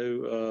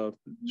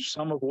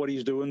 Some of what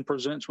he's doing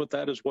presents with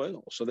that as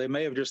well. So they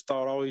may have just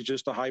thought, oh, he's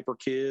just a hyper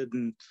kid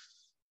and,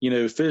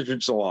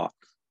 fidgets a lot.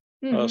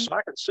 Mm-hmm. So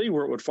I could see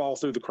where it would fall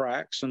through the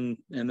cracks. And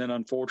then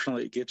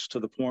unfortunately it gets to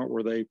the point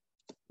where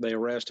they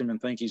arrest him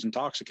and think he's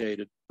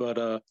intoxicated. But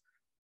a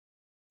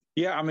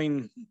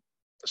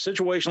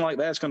situation like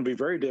that's going to be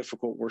very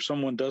difficult where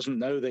someone doesn't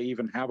know they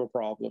even have a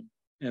problem.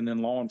 And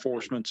then law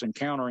enforcement's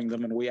encountering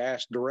them. And we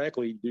ask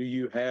directly, do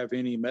you have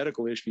any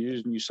medical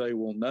issues? And you say,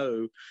 well,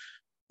 no.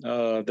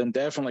 Then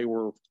definitely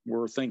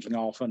we're thinking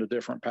off in a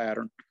different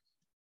pattern.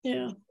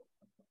 Yeah.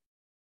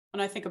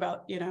 When I think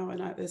about,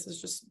 this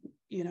is just,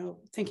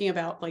 thinking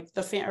about like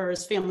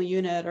his family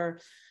unit, or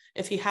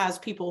if he has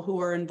people who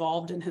are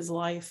involved in his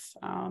life,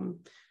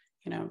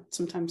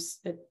 sometimes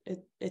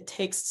it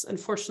takes,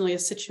 unfortunately, a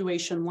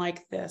situation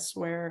like this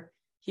where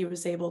he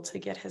was able to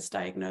get his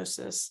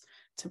diagnosis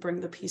to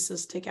bring the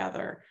pieces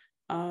together.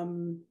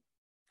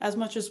 As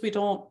much as we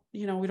don't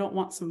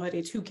want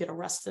somebody to get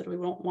arrested, we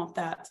won't want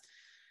that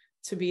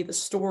to be the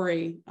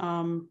story.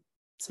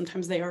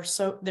 Sometimes there's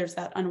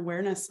that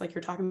unawareness, like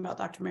you're talking about,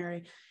 Dr.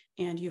 Mary,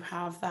 and you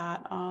have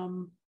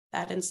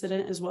that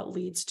incident is what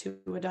leads to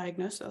a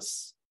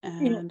diagnosis.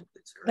 And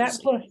that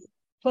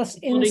plus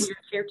building your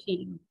care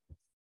team.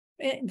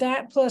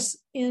 That plus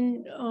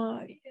in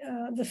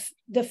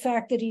the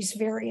fact that he's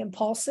very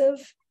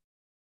impulsive,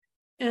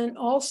 and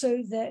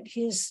also that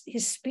his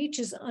speech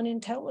is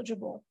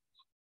unintelligible,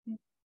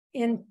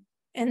 and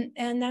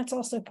that's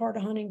also part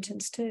of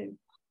Huntington's too.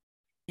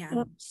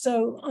 Yeah.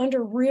 So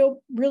under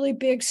really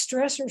big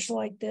stressors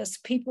like this,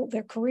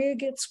 their career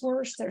gets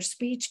worse, their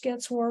speech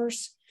gets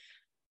worse,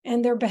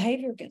 and their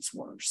behavior gets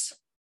worse.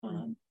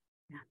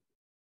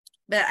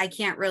 But I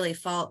can't really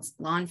fault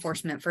law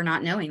enforcement for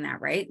not knowing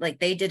that, right? Like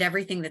they did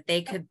everything that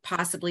they could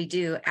possibly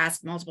do,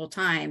 asked multiple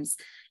times,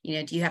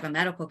 do you have a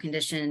medical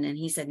condition? And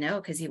he said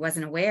no, because he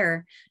wasn't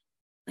aware.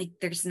 Like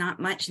there's not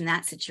much in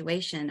that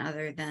situation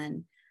other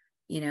than,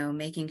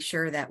 making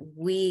sure that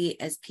we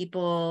as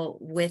people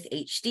with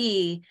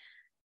HD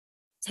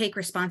take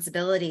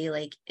responsibility.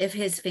 Like if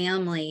his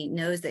family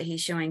knows that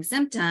he's showing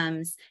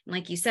symptoms, and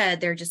like you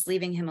said, they're just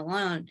leaving him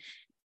alone.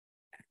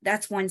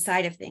 That's one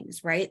side of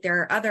things, right?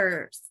 There are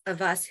others of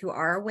us who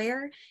are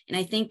aware. And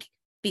I think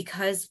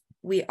because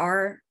we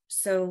are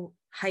so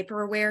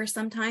hyper aware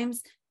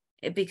sometimes,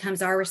 it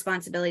becomes our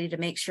responsibility to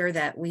make sure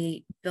that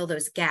we fill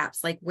those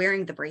gaps, like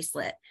wearing the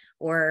bracelet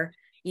or,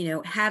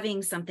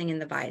 having something in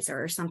the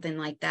visor or something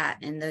like that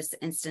in those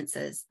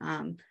instances,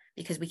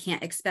 because we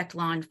can't expect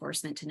law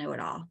enforcement to know it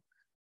all,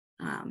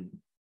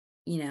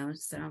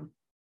 so.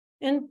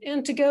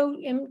 And to go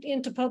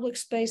into public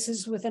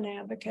spaces with an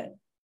advocate.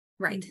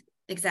 Right.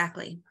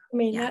 Exactly. I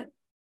mean,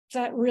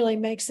 that really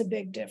makes a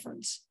big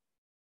difference.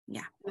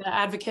 Yeah. The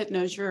advocate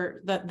knows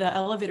the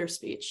elevator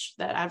speech.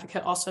 That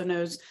advocate also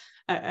knows,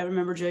 I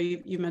remember, Joe,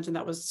 you mentioned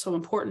that was so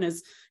important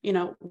is,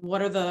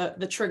 what are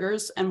the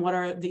triggers and what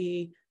are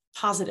the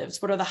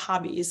positives? What are the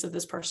hobbies of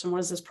this person? What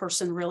does this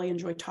person really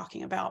enjoy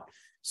talking about?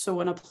 So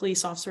when a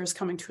police officer is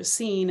coming to a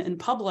scene in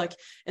public,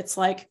 it's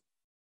like,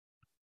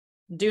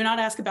 do not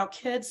ask about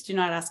kids. Do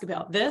not ask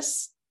about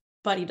this,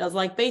 but he does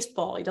like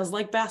baseball. He does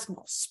like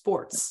basketball,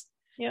 sports.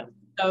 Yeah.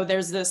 So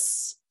there's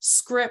this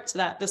script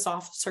that this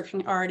officer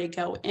can already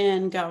go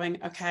in going,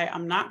 okay,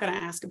 I'm not going to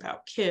ask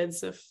about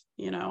kids if,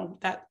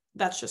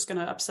 that's just going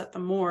to upset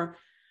them more.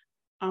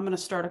 I'm going to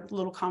start a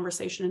little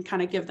conversation and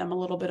kind of give them a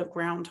little bit of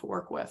ground to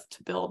work with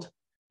to build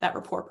that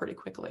rapport pretty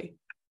quickly.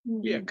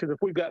 Yeah, because if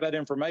we've got that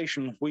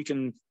information, we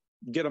can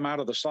get them out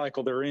of the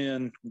cycle they're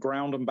in,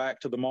 ground them back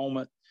to the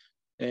moment,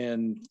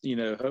 and,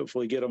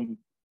 hopefully get them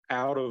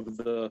out of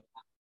the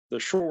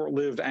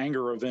short-lived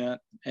anger event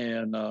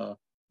and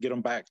get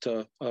them back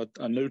to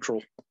a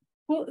neutral.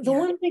 Well, the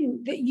one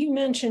thing that you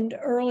mentioned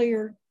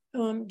earlier,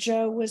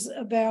 Joe, was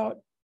about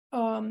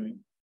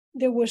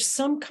there was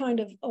some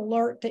kind of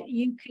alert that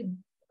you could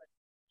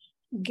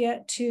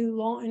get to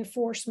law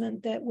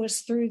enforcement that was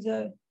through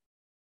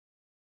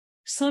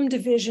some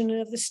division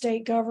of the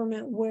state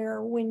government,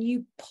 where when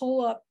you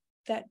pull up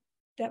that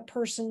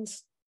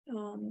person's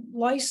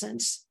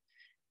license,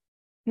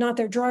 not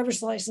their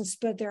driver's license,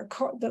 but their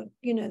car,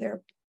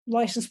 their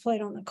license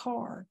plate on the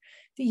car,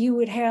 that you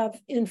would have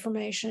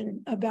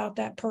information about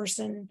that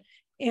person.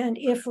 And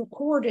if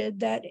recorded,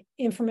 that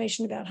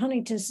information about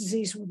Huntington's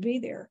disease would be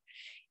there.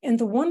 And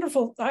the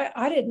wonderful,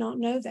 I did not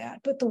know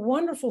that, but the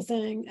wonderful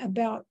thing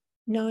about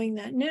knowing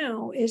that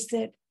now is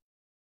that,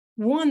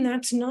 one,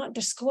 that's not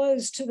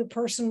disclosed to the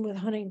person with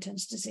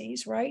Huntington's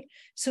disease, right?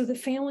 So the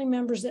family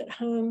members at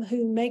home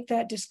who make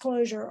that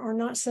disclosure are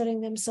not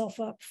setting themselves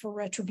up for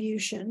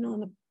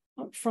retribution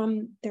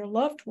from their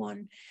loved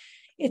one.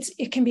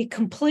 It can be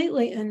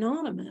completely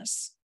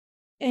anonymous,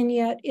 and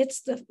yet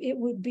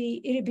it'd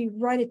be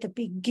right at the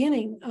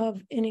beginning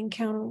of an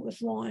encounter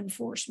with law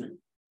enforcement.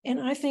 And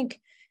I think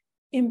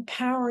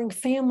empowering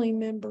family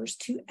members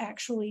to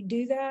actually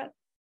do that,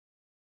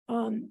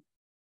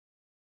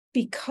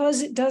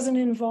 because it doesn't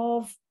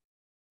involve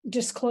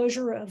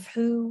disclosure of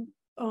who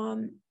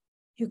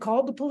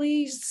called the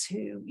police,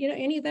 who,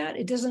 any of that.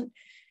 It doesn't,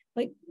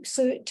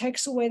 so it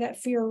takes away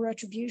that fear of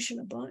retribution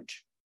a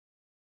bunch.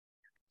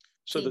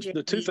 So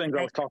the two things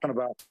I was talking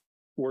about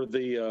were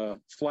the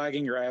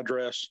flagging your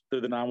address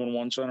through the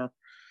 911 center.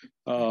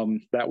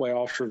 That way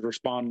officers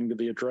responding to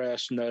the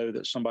address know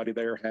that somebody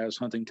there has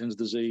Huntington's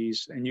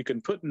disease, and you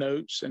can put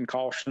notes and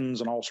cautions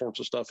and all sorts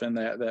of stuff in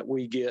that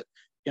we get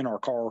in our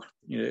car.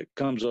 It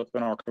comes up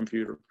in our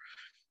computer.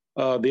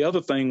 The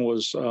other thing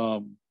was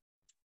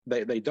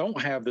they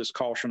don't have this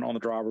caution on the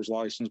driver's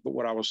license, but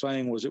what I was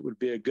saying was it would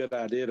be a good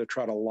idea to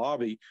try to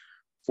lobby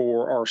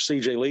for our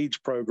CJ Leads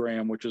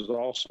program, which is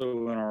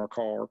also in our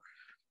car,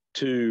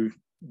 to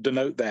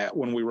denote that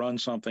when we run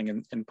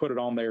something and put it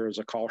on there as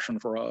a caution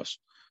for us,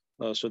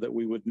 so that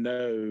we would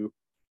know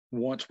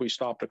once we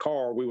stopped a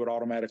car, we would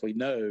automatically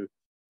know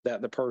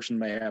that the person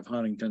may have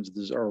Huntington's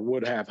disease or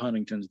would have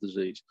Huntington's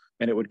disease.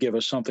 And it would give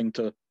us something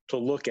to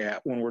look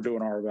at when we're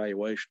doing our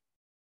evaluation.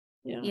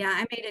 Yeah,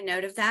 I made a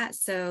note of that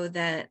so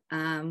that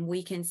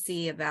we can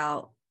see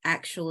about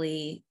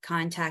actually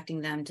contacting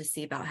them to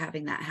see about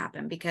having that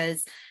happen,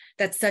 because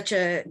that's such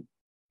a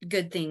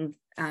good thing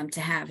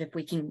to have if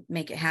we can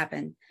make it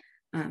happen.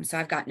 So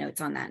I've got notes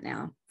on that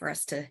now for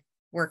us to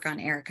work on,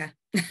 Erica.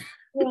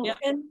 Well, yeah.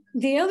 And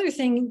the other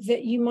thing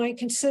that you might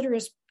consider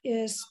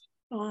is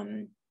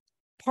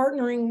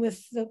partnering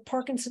with the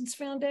Parkinson's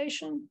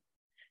Foundation,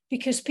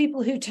 because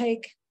people who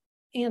take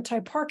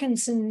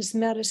anti-Parkinson's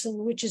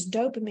medicine, which is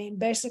dopamine,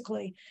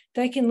 basically,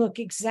 they can look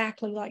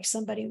exactly like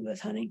somebody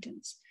with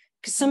Huntington's,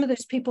 because some of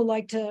those people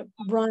like to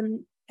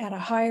run at a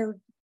higher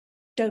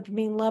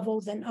dopamine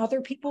level than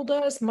other people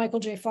does. Michael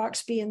J.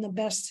 Fox being the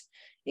best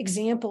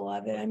example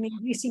of it. I mean,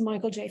 you see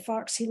Michael J.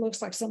 Fox, he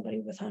looks like somebody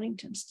with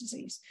Huntington's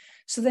disease.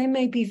 So they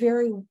may be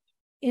very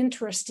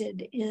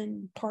interested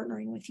in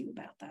partnering with you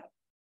about that.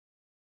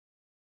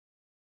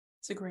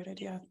 It's a great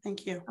idea.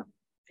 Thank you.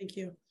 Thank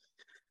you.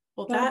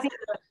 Well,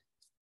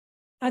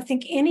 I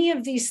think any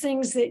of these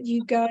things that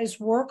you guys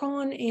work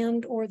on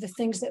or the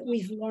things that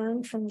we've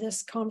learned from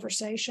this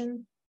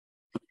conversation,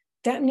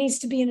 that needs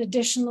to be an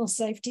additional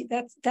safety.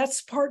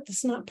 That's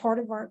not part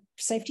of our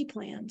safety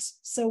plans.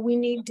 So we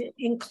need to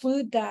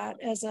include that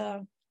as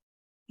a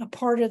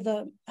part of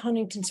the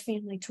Huntington's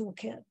Family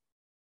Toolkit.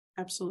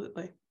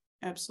 Absolutely.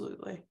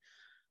 Absolutely.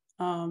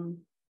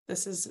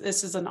 This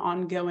is an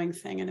ongoing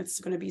thing, and it's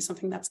going to be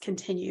something that's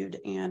continued,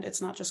 and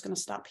it's not just going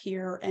to stop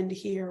here, end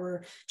here,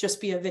 or just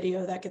be a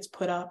video that gets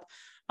put up.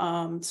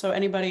 So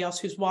anybody else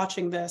who's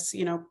watching this,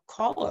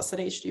 call us at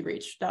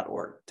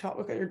hdreach.org,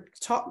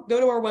 go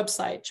to our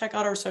website, check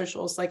out our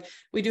socials. Like,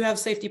 we do have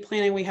safety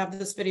planning. We have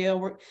this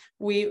video.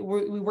 We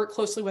work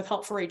closely with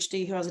Help for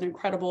HD, who has an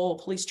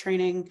incredible police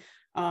training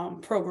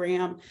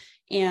program.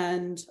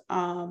 And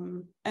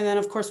then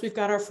of course we've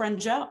got our friend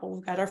Joe.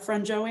 We've got our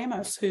friend Joe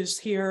Amos, who's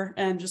here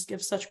and just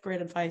gives such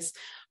great advice.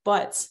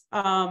 But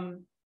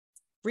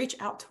reach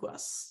out to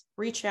us,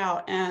 reach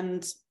out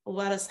and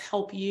let us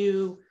help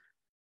you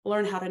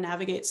learn how to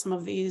navigate some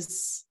of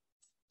these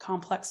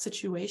complex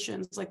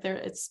situations. Like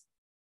it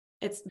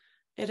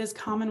is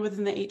common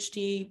within the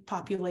HD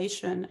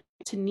population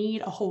to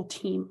need a whole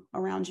team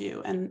around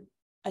you, and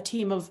a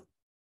team of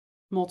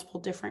multiple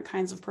different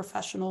kinds of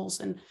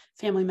professionals and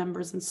family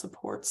members and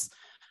supports.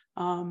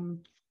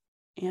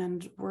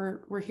 and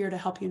we're here to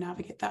help you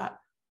navigate that.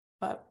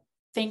 But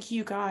thank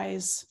you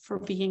guys for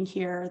being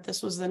here.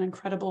 This was an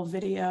incredible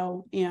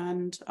video,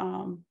 and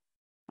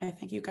I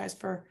thank you guys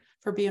for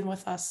being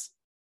with us.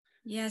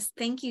 Yes,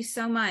 thank you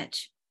so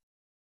much.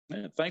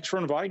 Yeah, thanks for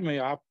inviting me.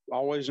 I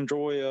always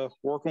enjoy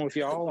working with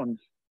y'all and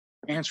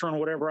answering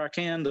whatever I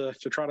can to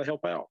try to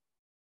help out.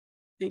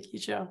 Thank you,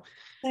 Joe.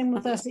 Same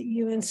with us at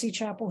UNC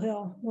Chapel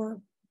Hill.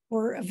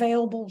 We're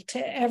available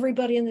to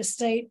everybody in the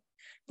state.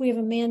 We have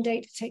a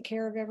mandate to take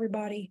care of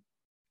everybody.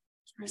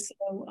 Right.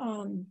 So,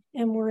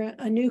 and we're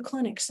a new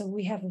clinic, so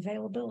we have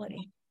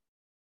availability.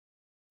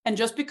 And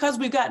just because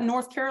we've got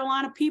North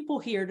Carolina people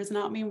here does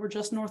not mean we're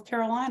just North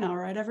Carolina, all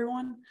right,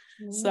 everyone?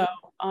 Mm-hmm. So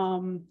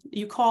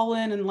you call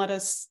in and let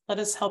us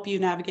help you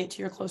navigate to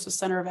your closest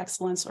center of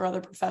excellence or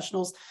other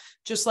professionals,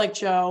 just like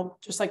Joe,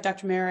 just like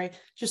Dr. Mary,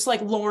 just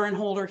like Lauren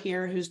Holder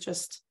here, who's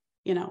just,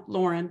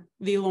 Lauren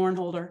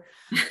Holder.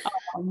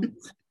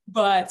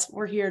 But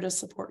we're here to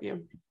support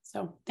you.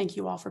 So thank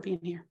you all for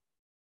being here.